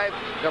drive.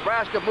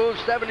 Nebraska moves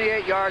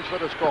 78 yards for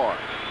the score.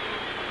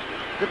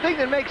 The thing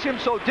that makes him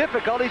so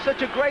difficult, he's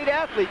such a great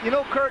athlete. You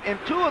know, Kurt, in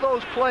 2 of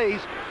those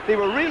plays, they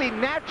were really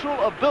natural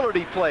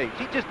ability plays.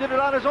 He just did it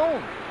on his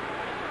own.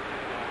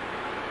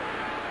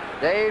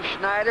 Dave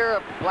Schneider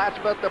of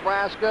Plattsmouth,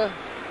 Nebraska,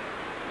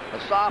 a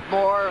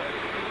sophomore,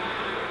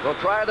 will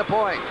try the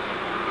point.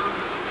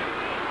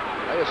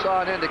 I just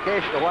saw an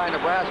indication of why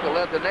Nebraska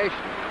led the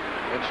nation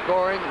in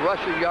scoring,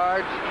 rushing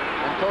yards,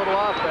 and total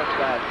offense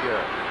last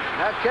year.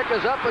 That kick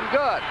is up and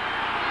good.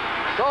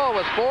 So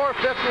with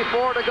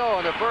 4:54 to go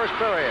in the first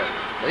period,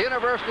 the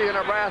University of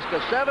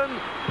Nebraska 7,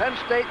 Penn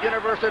State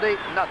University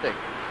nothing.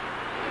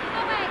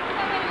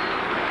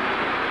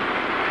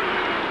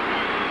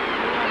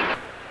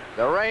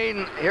 The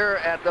rain here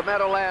at the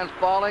Meadowlands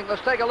falling.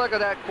 Let's take a look at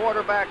that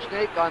quarterback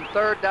sneak on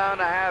third down,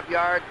 a half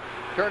yard.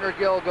 Turner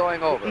Gill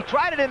going over. He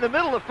tried it in the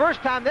middle the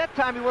first time. That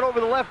time he went over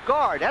the left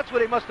guard. That's what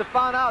they must have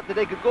found out, that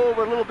they could go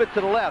over a little bit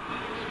to the left.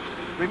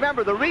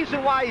 Remember, the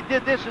reason why he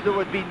did this is there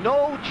would be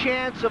no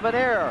chance of an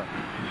error.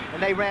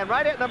 And they ran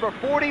right at number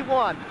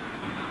 41.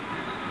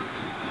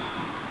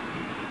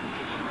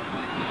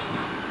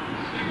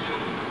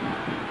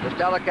 This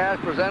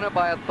telecast presented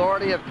by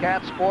authority of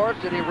Cat Sports.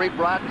 Any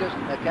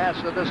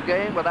rebroadcast of this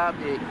game without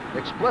the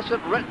explicit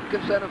written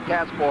consent of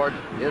Cat Sports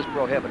is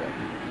prohibited.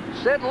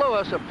 Sid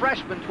Lewis, a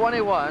freshman,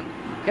 21.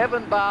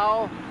 Kevin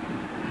Bow,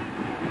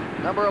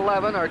 number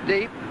 11, are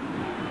deep.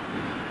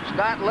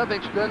 Scott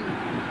Livingston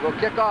will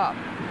kick off.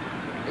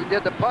 He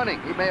did the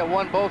punting. He may have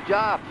won both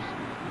jobs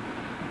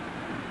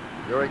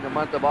during the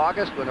month of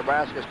August when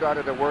Nebraska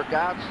started their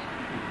workouts.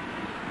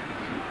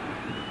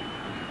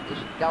 This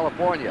is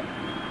California.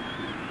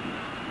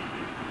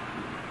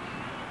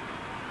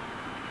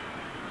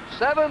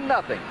 7-0.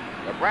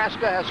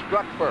 Nebraska has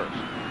struck first.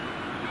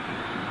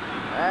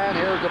 And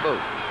here's the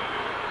boot.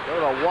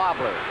 Sort of a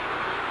wobbler.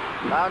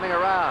 Bounding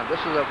around. This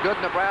is a good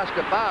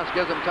Nebraska bounce.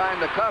 Gives them time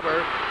to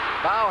cover.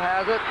 Bow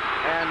has it.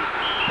 And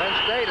Penn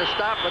State is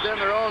stopped within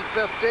their own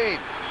 15.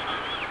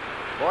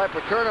 Boy,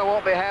 Paterno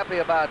won't be happy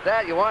about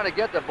that. You want to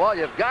get the ball.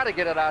 You've got to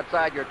get it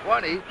outside your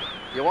 20.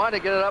 You want to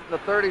get it up in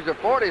the 30s or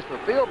 40s for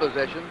field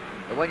position.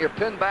 And when you're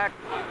pinned back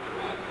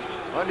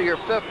under your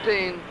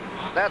 15,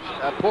 that's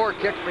a poor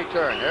kick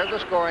return. There's the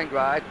scoring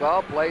drive.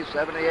 12 plays,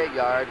 78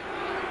 yards.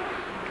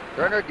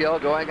 Turner Gill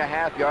going a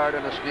half yard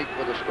and a sneak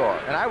for the score.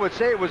 And I would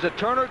say it was a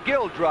Turner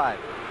Gill drive.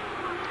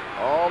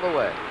 All the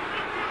way.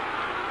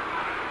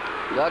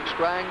 Doug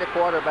Strang, the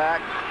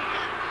quarterback.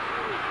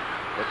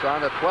 It's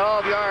on the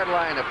 12-yard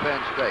line of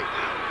Penn State.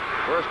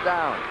 First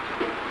down.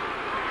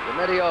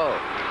 Domitio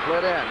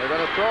split in. They're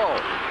going to throw.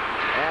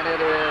 And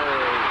it is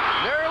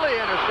nearly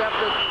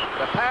intercepted.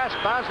 The pass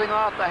bouncing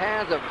off the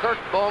hands of Kirk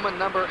Bowman,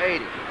 number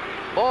 80.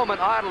 Bowman,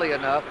 oddly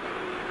enough,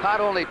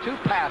 caught only 2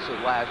 passes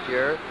last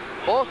year.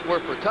 Both were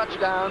for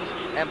touchdowns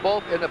and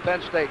both in the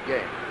Penn State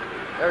game.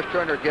 There's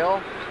Turner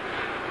Gill.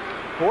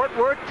 Fort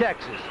Worth,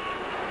 Texas.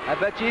 I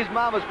bet you his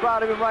mama's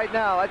proud of him right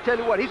now. I tell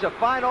you what, he's a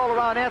fine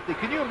all-around athlete.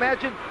 Can you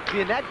imagine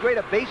being that great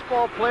a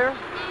baseball player?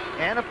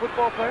 and a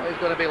football player? He's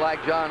going to be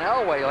like John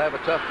Elway. He'll have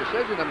a tough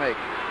decision to make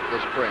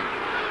this spring.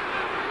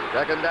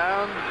 Second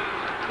down,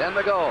 10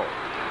 to go.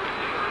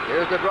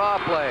 Here's the draw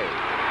play,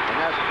 and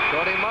that's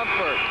Tony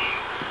Mumford.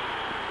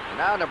 And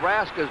now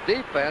Nebraska's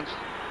defense,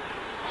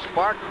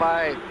 sparked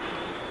by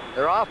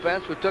their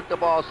offense, who took the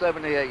ball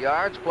 78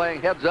 yards,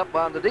 playing heads up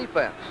on the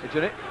defense. It's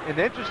an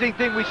interesting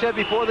thing we said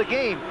before the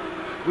game.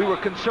 We were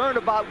concerned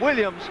about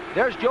Williams.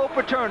 There's Joe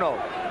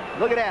Paterno.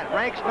 Look at that,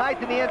 ranks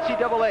 9th in the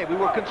NCAA. We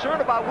were concerned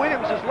about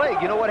Williams'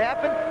 leg. You know what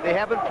happened? They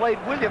haven't played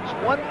Williams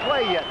one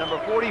play yet, number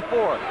 44.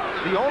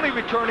 The only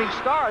returning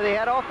star they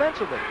had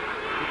offensively.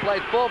 He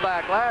played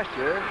fullback last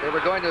year. They were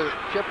going to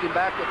shift him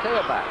back to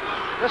tailback.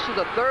 This is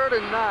a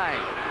 3rd and 9.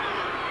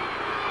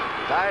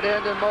 Tight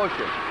end in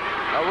motion.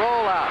 A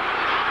rollout.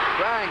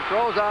 Strang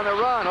throws on the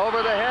run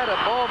over the head of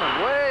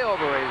Bowman, way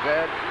over his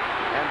head.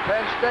 And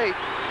Penn State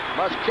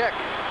must kick.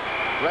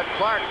 Brett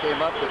Clark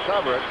came up to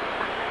cover it.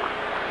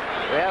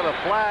 They have a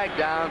flag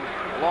down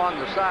along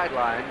the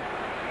sideline.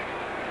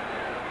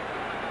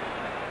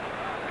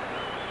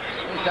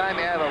 Anytime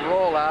you have a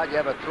rollout, you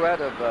have a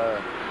threat of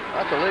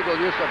that's illegal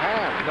use of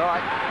hands. No,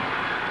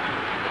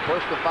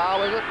 Personal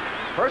foul, is it?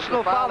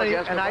 Personal foul,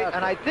 against and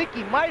I think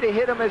he might have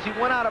hit him as he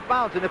went out of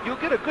bounds. And if you'll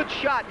get a good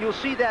shot, you'll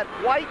see that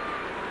white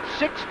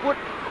 6-foot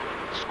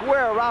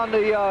square around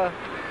the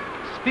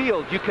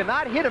field. You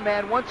cannot hit a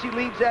man once he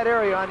leaves that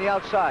area on the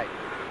outside.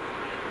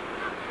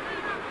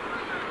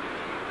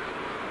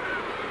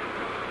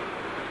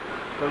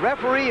 The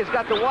referee has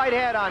got the white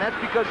hat on. That's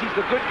because he's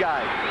the good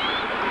guy.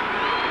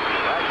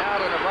 Right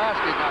now, the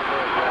Nebraska's not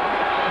very good.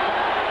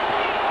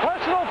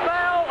 Personal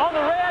foul on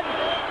the red.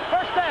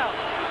 First down.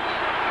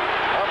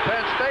 Well,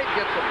 Penn State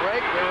gets a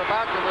break. They were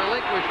about to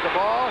relinquish the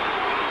ball.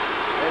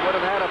 They would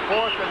have had a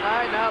 4th and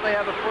 9. Now they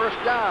have a first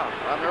down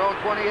on their own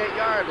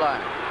 28-yard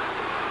line.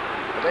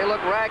 But they look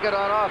ragged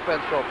on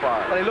offense so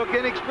far. Well, they look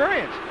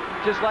inexperienced,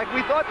 just like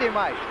we thought they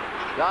might.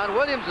 John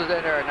Williams is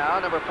in there now.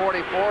 Number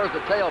 44 is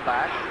the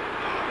tailback.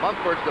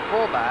 Mumford's the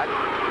fullback.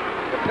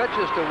 The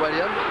pitches to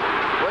Williams.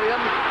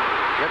 Williams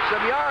gets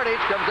some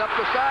yardage, comes up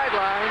the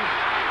sideline.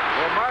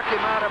 They'll mark him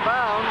out of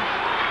bounds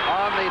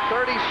on the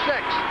 36.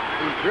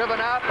 He's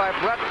driven out by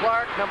Brett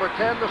Clark, number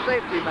 10, the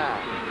safety man.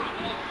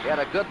 He had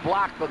a good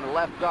block from the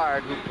left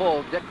guard who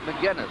pulled Dick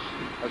McGinnis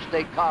of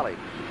State College.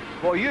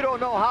 Well, you don't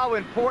know how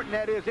important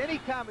that is.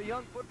 Anytime a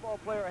young football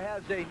player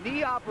has a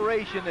knee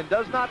operation and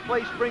does not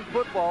play spring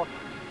football,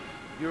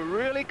 you're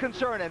really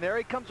concerned. And there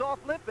he comes off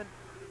limping.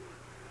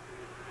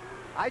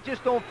 I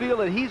just don't feel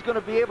that he's going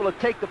to be able to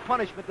take the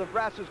punishment that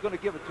Nebraska's going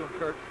to give it to him,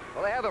 Kurt.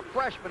 Well, they have a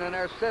freshman in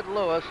there, Sid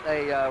Lewis,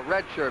 a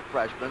redshirt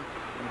freshman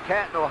from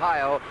Canton,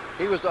 Ohio.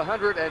 He was the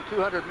 100 and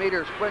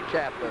 200-meter sprint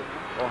champion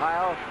of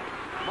Ohio.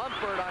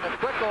 Mumford on a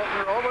quick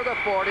opener over the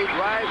 40,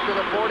 drives to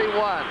the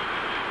 41.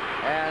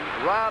 And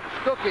Rob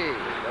Stuckey,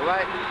 the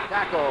right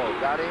tackle,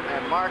 got him,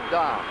 and Mark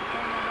Dahm.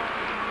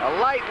 A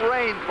light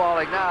rain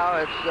falling now.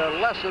 It's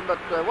lessened, but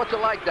what's it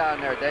like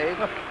down there, Dave?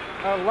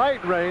 A light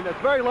rain. It's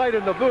very light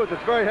in the booth.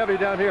 It's very heavy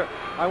down here.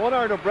 I want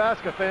our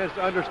Nebraska fans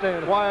to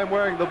understand why I'm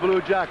wearing the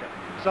blue jacket.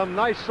 Some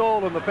nice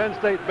soul in the Penn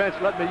State bench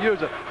let me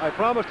use it. I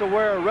promise to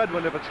wear a red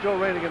one if it's still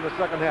raining in the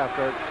second half,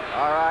 Kurt.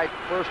 All right,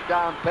 first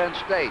down Penn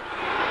State.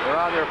 They're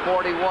on their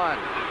 41.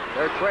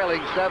 They're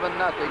trailing 7-0.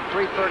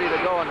 3:30 to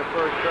go in the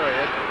first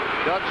period.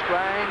 Doug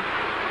Strang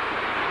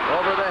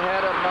over the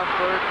head of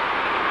Mumford.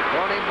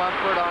 Tony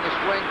Mumford on a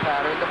swing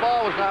pattern. The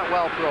ball was not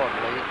well thrown,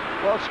 Lee.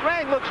 Well,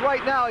 Strang looks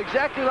right now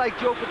exactly like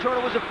Joe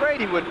Paterno was afraid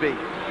he would be.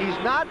 He's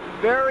not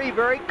very,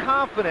 very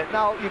confident.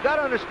 Now, you got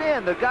to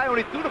understand, the guy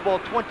only threw the ball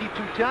 22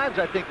 times,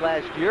 I think,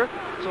 last year.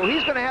 So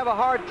he's going to have a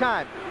hard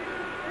time.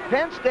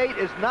 Penn State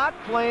is not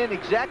playing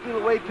exactly the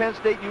way Penn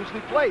State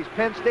usually plays.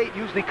 Penn State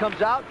usually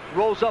comes out,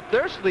 rolls up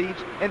their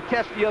sleeves, and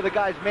tests the other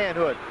guy's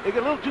manhood. They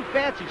get a little too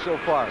fancy so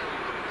far.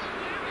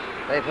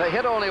 They've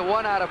hit only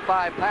 1 out of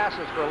 5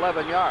 passes for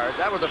 11 yards.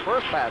 That was the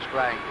first pass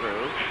Strang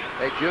threw.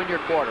 A junior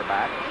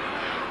quarterback.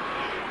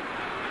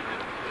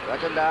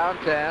 Second down,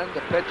 10.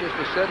 The pitches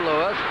to Sid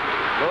Lewis.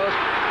 Lewis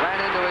ran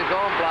into his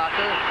own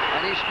blocker,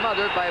 and he's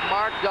smothered by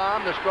Mark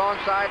Dahm, the strong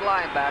side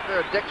linebacker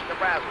of Dix,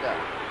 Nebraska.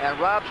 And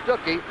Rob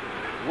Stuckey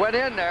went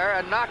in there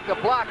and knocked the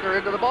blocker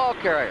into the ball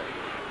carrier.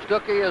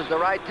 Stuckey is the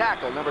right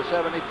tackle, number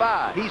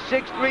 75. He's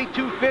 6'3",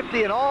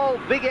 250, an all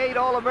Big 8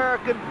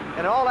 All-American and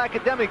an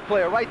all-academic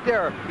player right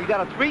there. He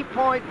got a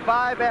 3.5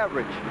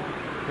 average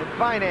in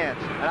finance.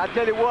 And I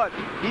tell you what,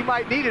 he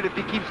might need it if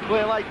he keeps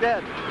playing like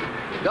that.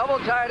 Double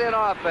tight end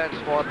offense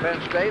for Penn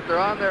State. They're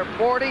on their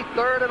 40,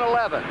 3rd and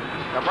 11.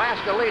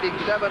 Nebraska leading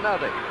 7-0.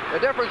 The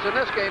difference in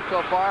this game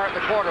so far,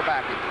 the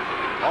quarterbacking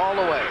all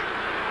the way.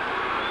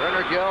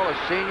 Turner Gill, a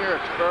senior,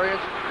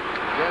 experienced,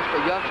 against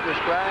the youngster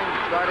Strang,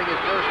 starting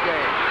his first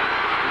game.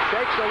 He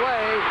shakes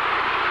away.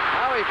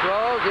 Now he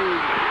throws.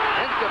 He's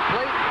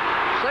incomplete.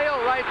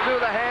 Sailed right through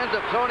the hands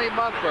of Tony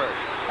Mumford.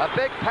 A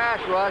big pass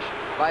rush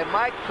by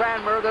Mike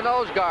Tranmer, the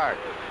nose guard.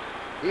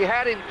 He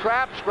had him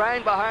trapped,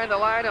 Strang behind the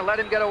line, and let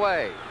him get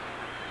away.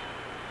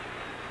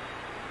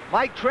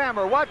 Mike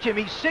Trammer, watch him.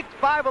 He's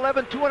 6'5",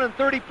 11,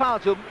 230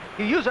 pounds. He'll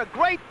use a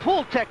great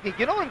pull technique.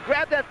 You know him,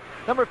 grab that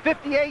number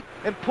 58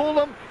 and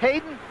pull him,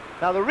 Hayden.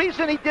 Now, the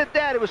reason he did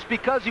that, it was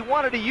because he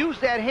wanted to use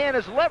that hand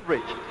as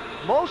leverage.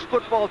 Most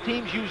football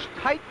teams use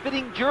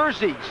tight-fitting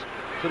jerseys,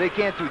 so they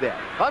can't do that.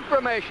 Punt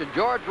formation,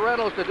 George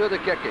Reynolds to do the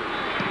kicking.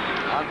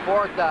 On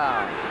 4th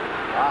down,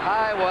 a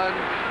high one.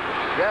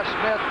 Jeff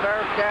Smith,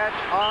 fair catch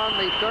on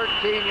the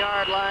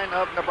 13-yard line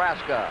of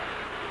Nebraska.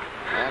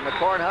 And the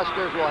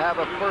Cornhuskers will have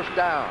a first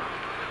down.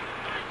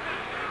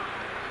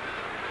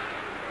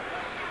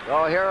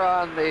 So here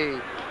on the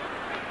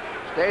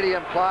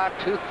stadium clock,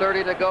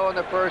 2:30 to go in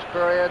the first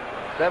period.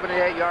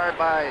 78-yard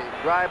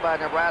drive by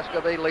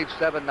Nebraska. They lead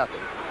 7-0.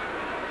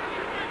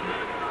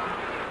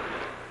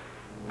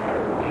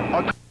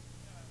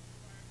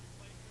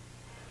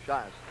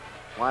 Shots.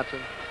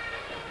 Watson.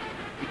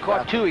 He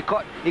caught two. He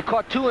caught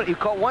two. He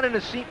caught one in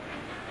the seam.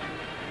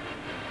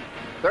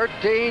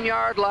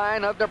 13-yard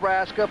line of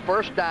Nebraska,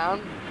 first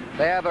down.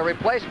 They have a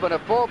replacement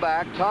of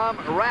fullback, Tom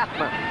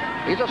Rathman.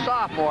 He's a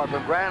sophomore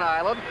from Grand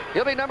Island.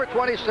 He'll be number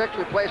 26,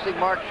 replacing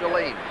Mark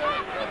Shalene.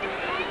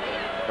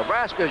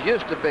 Nebraska's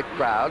used to big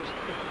crowds.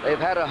 They've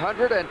had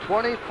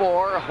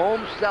 124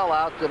 home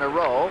sellouts in a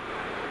row.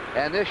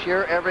 And this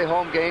year, every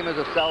home game is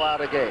a sellout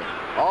a game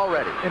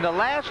already. In the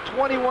last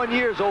 21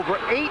 years, over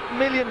 8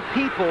 million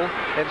people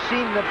have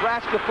seen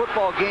Nebraska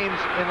football games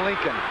in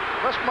Lincoln.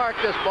 Let's mark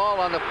this ball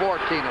on the 14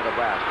 of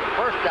Nebraska.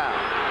 First down.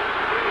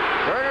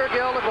 Turner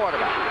Gill, the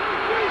quarterback.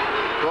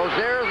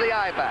 Rozier's the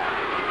I-back.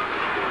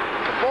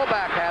 The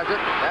fullback has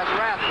it. That's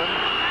Rathman.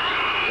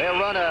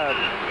 They'll run a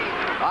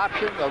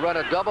option. They'll run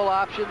a double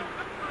option.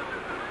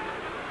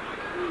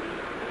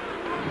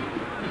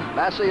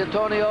 Massey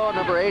Antonio,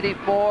 number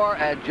 84,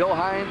 and Joe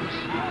Hines,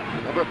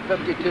 number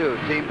 52,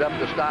 teamed up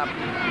to stop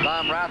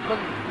Tom Rathman.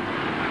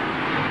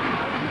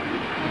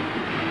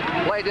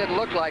 Play didn't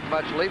look like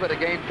much, leave it to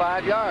gain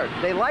 5 yards.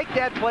 They like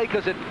that play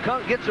because it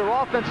gets their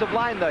offensive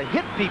line to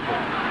hit people.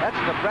 That's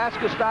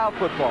Nebraska-style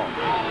football.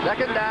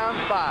 Second down,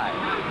 5.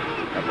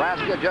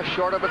 Nebraska just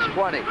short of its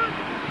 20.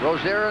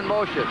 Rozier in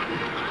motion.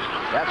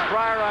 That's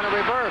Fryer on a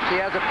reverse. He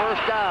has a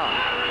first down.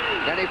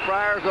 Kenny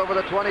Fryer's over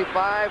the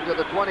 25 to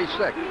the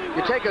 26.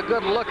 You take a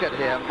good look at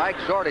him. Mike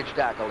Zordich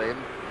tackled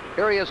him.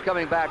 Here he is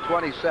coming back,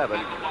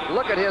 27.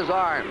 Look at his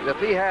arms. If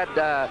he had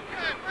a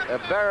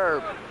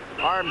bare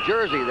arm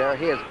jersey there,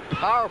 he has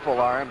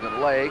powerful arms and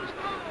legs.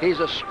 He's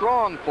a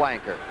strong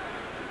flanker.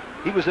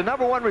 He was the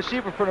 #1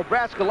 receiver for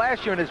Nebraska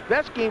last year, and his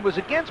best game was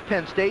against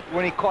Penn State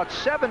when he caught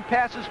 7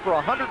 passes for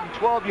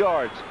 112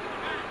 yards.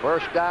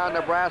 First down,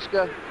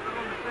 Nebraska.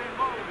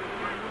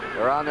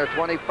 They're on their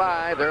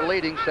 25. They're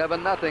leading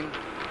 7-0.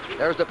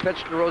 There's the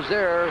pitch to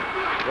Rozier.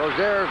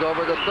 Rozier's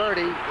over the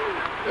 30.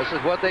 This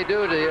is what they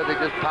do to you. They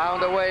just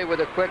pound away with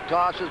the quick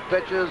tosses,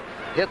 pitches,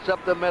 hits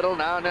up the middle,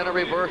 now and then a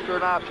reverse or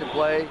an option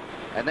play,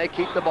 and they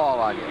keep the ball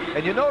on you.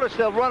 And you notice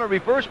they'll run a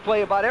reverse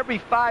play about every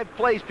 5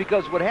 plays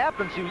because what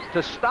happens is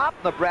to stop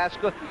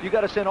Nebraska, you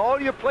got to send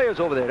all your players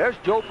over there. There's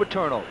Joe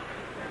Paterno.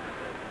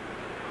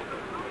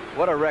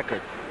 What a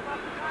record.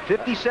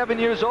 57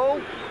 years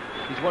old.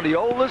 He's one of the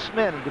oldest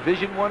men in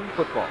Division I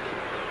football.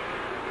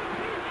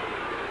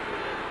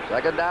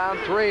 Second down,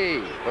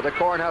 3 for the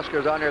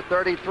Cornhuskers on their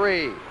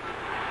 33.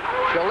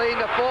 Shalene,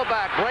 the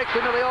fullback, breaks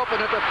into the open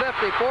at the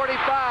 50,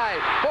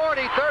 45,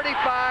 40,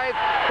 35.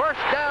 First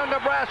down,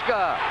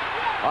 Nebraska.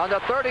 On the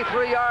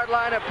 33-yard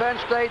line of Penn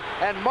State.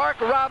 And Mark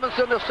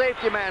Robinson, the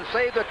safety man,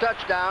 saved the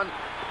touchdown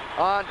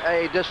on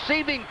a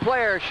deceiving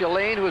player,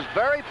 Shalene, who's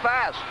very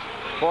fast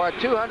for a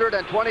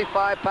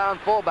 225-pound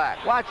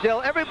fullback. Watch,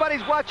 Dale.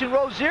 Everybody's watching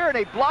Rozier, and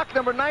they block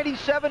number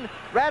 97,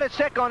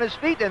 Radicek, on his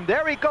feet, and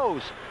there he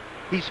goes.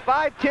 He's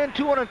 5'10",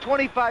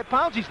 225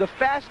 pounds. He's the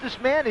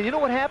fastest man, and you know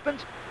what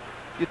happens?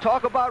 You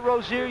talk about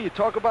Rozier, you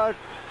talk about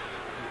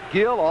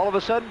Gill, all of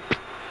a sudden,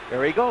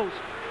 there he goes.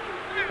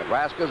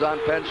 Nebraska's on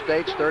Penn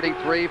State's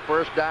 33,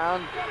 first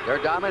down.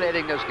 They're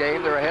dominating this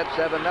game. They're ahead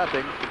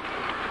 7-0.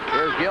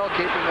 Here's Gill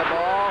keeping the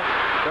ball.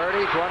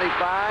 30,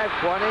 25,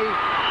 20,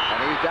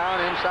 and he's down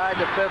inside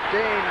the 15.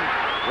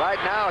 Right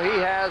now, he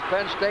has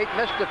Penn State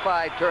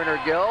mystified, Turner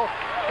Gill.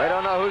 They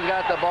don't know who's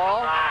got the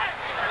ball.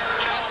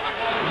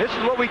 This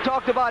is what we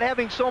talked about,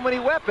 having so many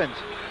weapons.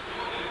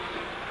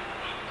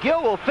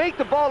 Gill will fake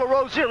the ball to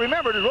Rozier.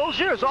 Remember,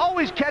 Rozier is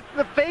always catching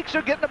the fakes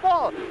or getting the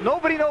ball.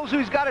 Nobody knows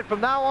who's got it from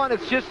now on.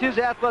 It's just his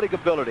athletic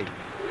ability.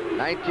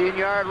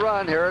 19-yard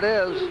run. Here it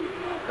is.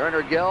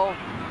 Turner Gill.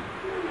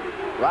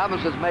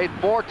 Robinson's made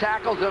 4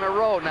 tackles in a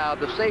row now,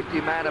 the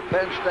safety man of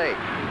Penn State.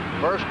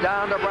 First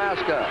down,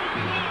 Nebraska.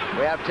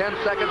 We have 10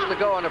 seconds to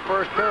go in the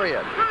first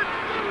period.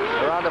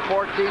 They're on the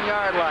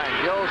 14-yard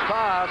line. Gill's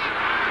toss.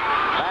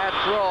 Bad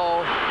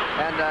throw.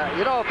 And,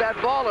 you know, if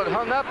that ball had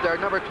hung up there,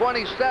 number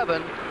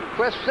 27,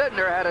 Chris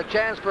Sidner had a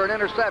chance for an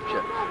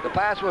interception. The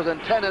pass was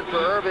intended for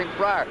Irving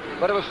Fryer,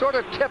 but it was sort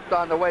of tipped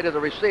on the way to the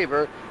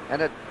receiver,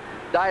 and it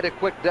died a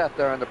quick death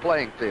there on the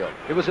playing field.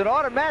 It was an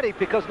automatic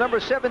because number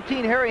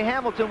 17, Harry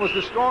Hamilton, was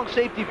the strong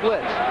safety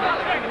blitz.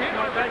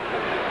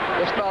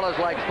 This fella's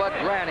like Bud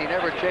Grant. He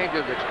never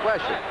changes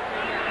expression.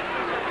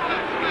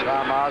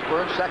 Tom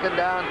Osborne, 2nd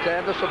down,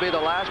 10. This will be the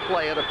last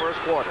play of the first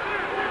quarter.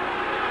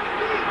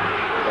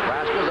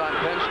 Nebraska's on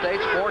Penn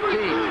State's 14.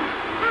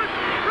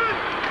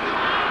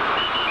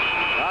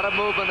 A lot of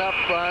movement up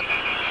front.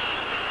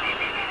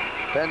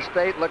 Penn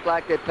State looked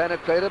like they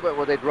penetrated, but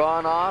were they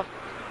drawn off?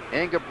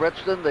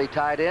 Ingebrigtsen, the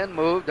tight end,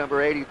 moved,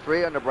 number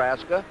 83 on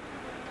Nebraska.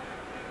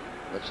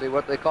 Let's see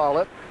what they call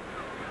it.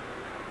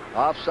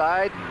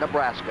 Offside,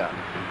 Nebraska.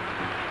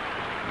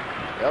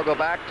 They'll go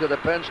back to the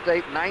Penn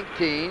State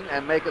 19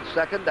 and make it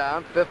 2nd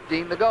down,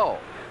 15 to go.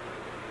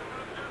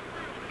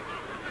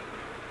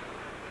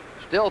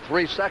 Still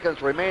 3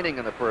 seconds remaining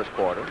in the first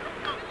quarter.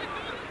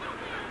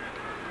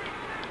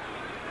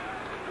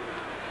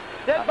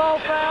 Dead ball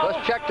foul.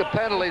 Let's check the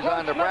penalties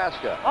on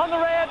Nebraska. On the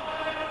red.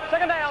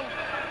 2nd down.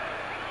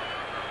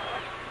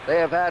 They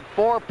have had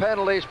 4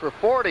 penalties for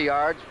 40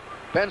 yards.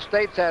 Penn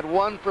State's had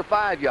 1 for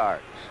 5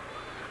 yards.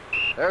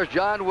 There's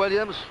John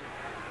Williams,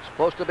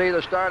 supposed to be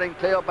the starting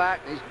tailback.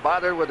 He's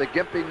bothered with a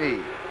gimpy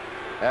knee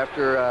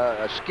after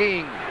a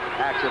skiing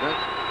accident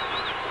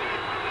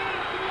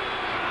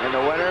in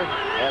the winter.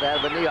 Had to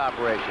have a knee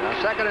operation. On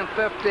 2nd and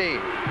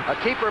 15, a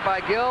keeper by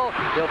Gill.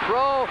 He'll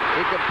throw.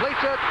 He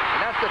completes it, and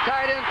that's the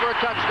tight end for a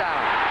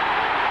touchdown.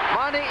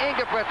 Monty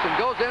Ingebrigtsen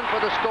goes in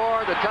for the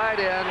score, the tight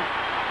end.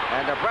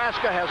 And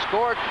Nebraska has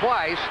scored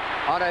twice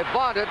on a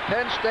vaunted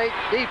Penn State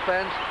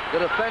defense, the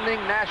defending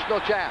national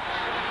champs.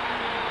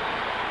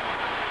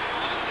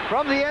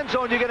 From the end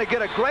zone, you're going to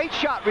get a great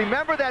shot.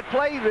 Remember that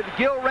play that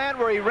Gill ran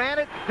where he ran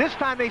it? This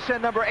time they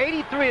send number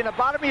 83 in the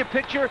bottom of your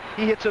picture.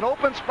 He hits an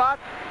open spot.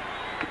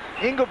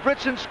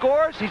 Ingebrigtsen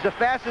scores. He's the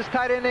fastest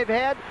tight end they've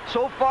had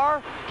so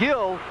far.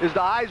 Gill is the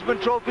Heisman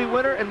Trophy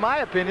winner, in my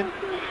opinion.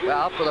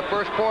 Well, for the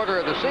first quarter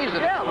of the season.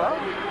 Yeah, well,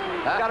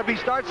 got to be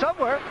start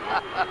somewhere.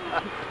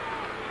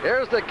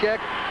 Here's the kick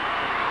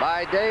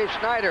by Dave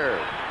Snyder.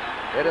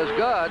 It is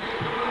good,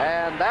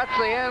 and that's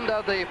the end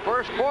of the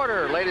first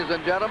quarter, ladies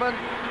and gentlemen.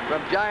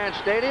 From Giant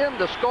Stadium,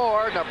 the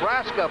score,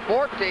 Nebraska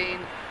 14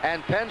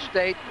 and Penn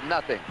State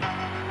nothing.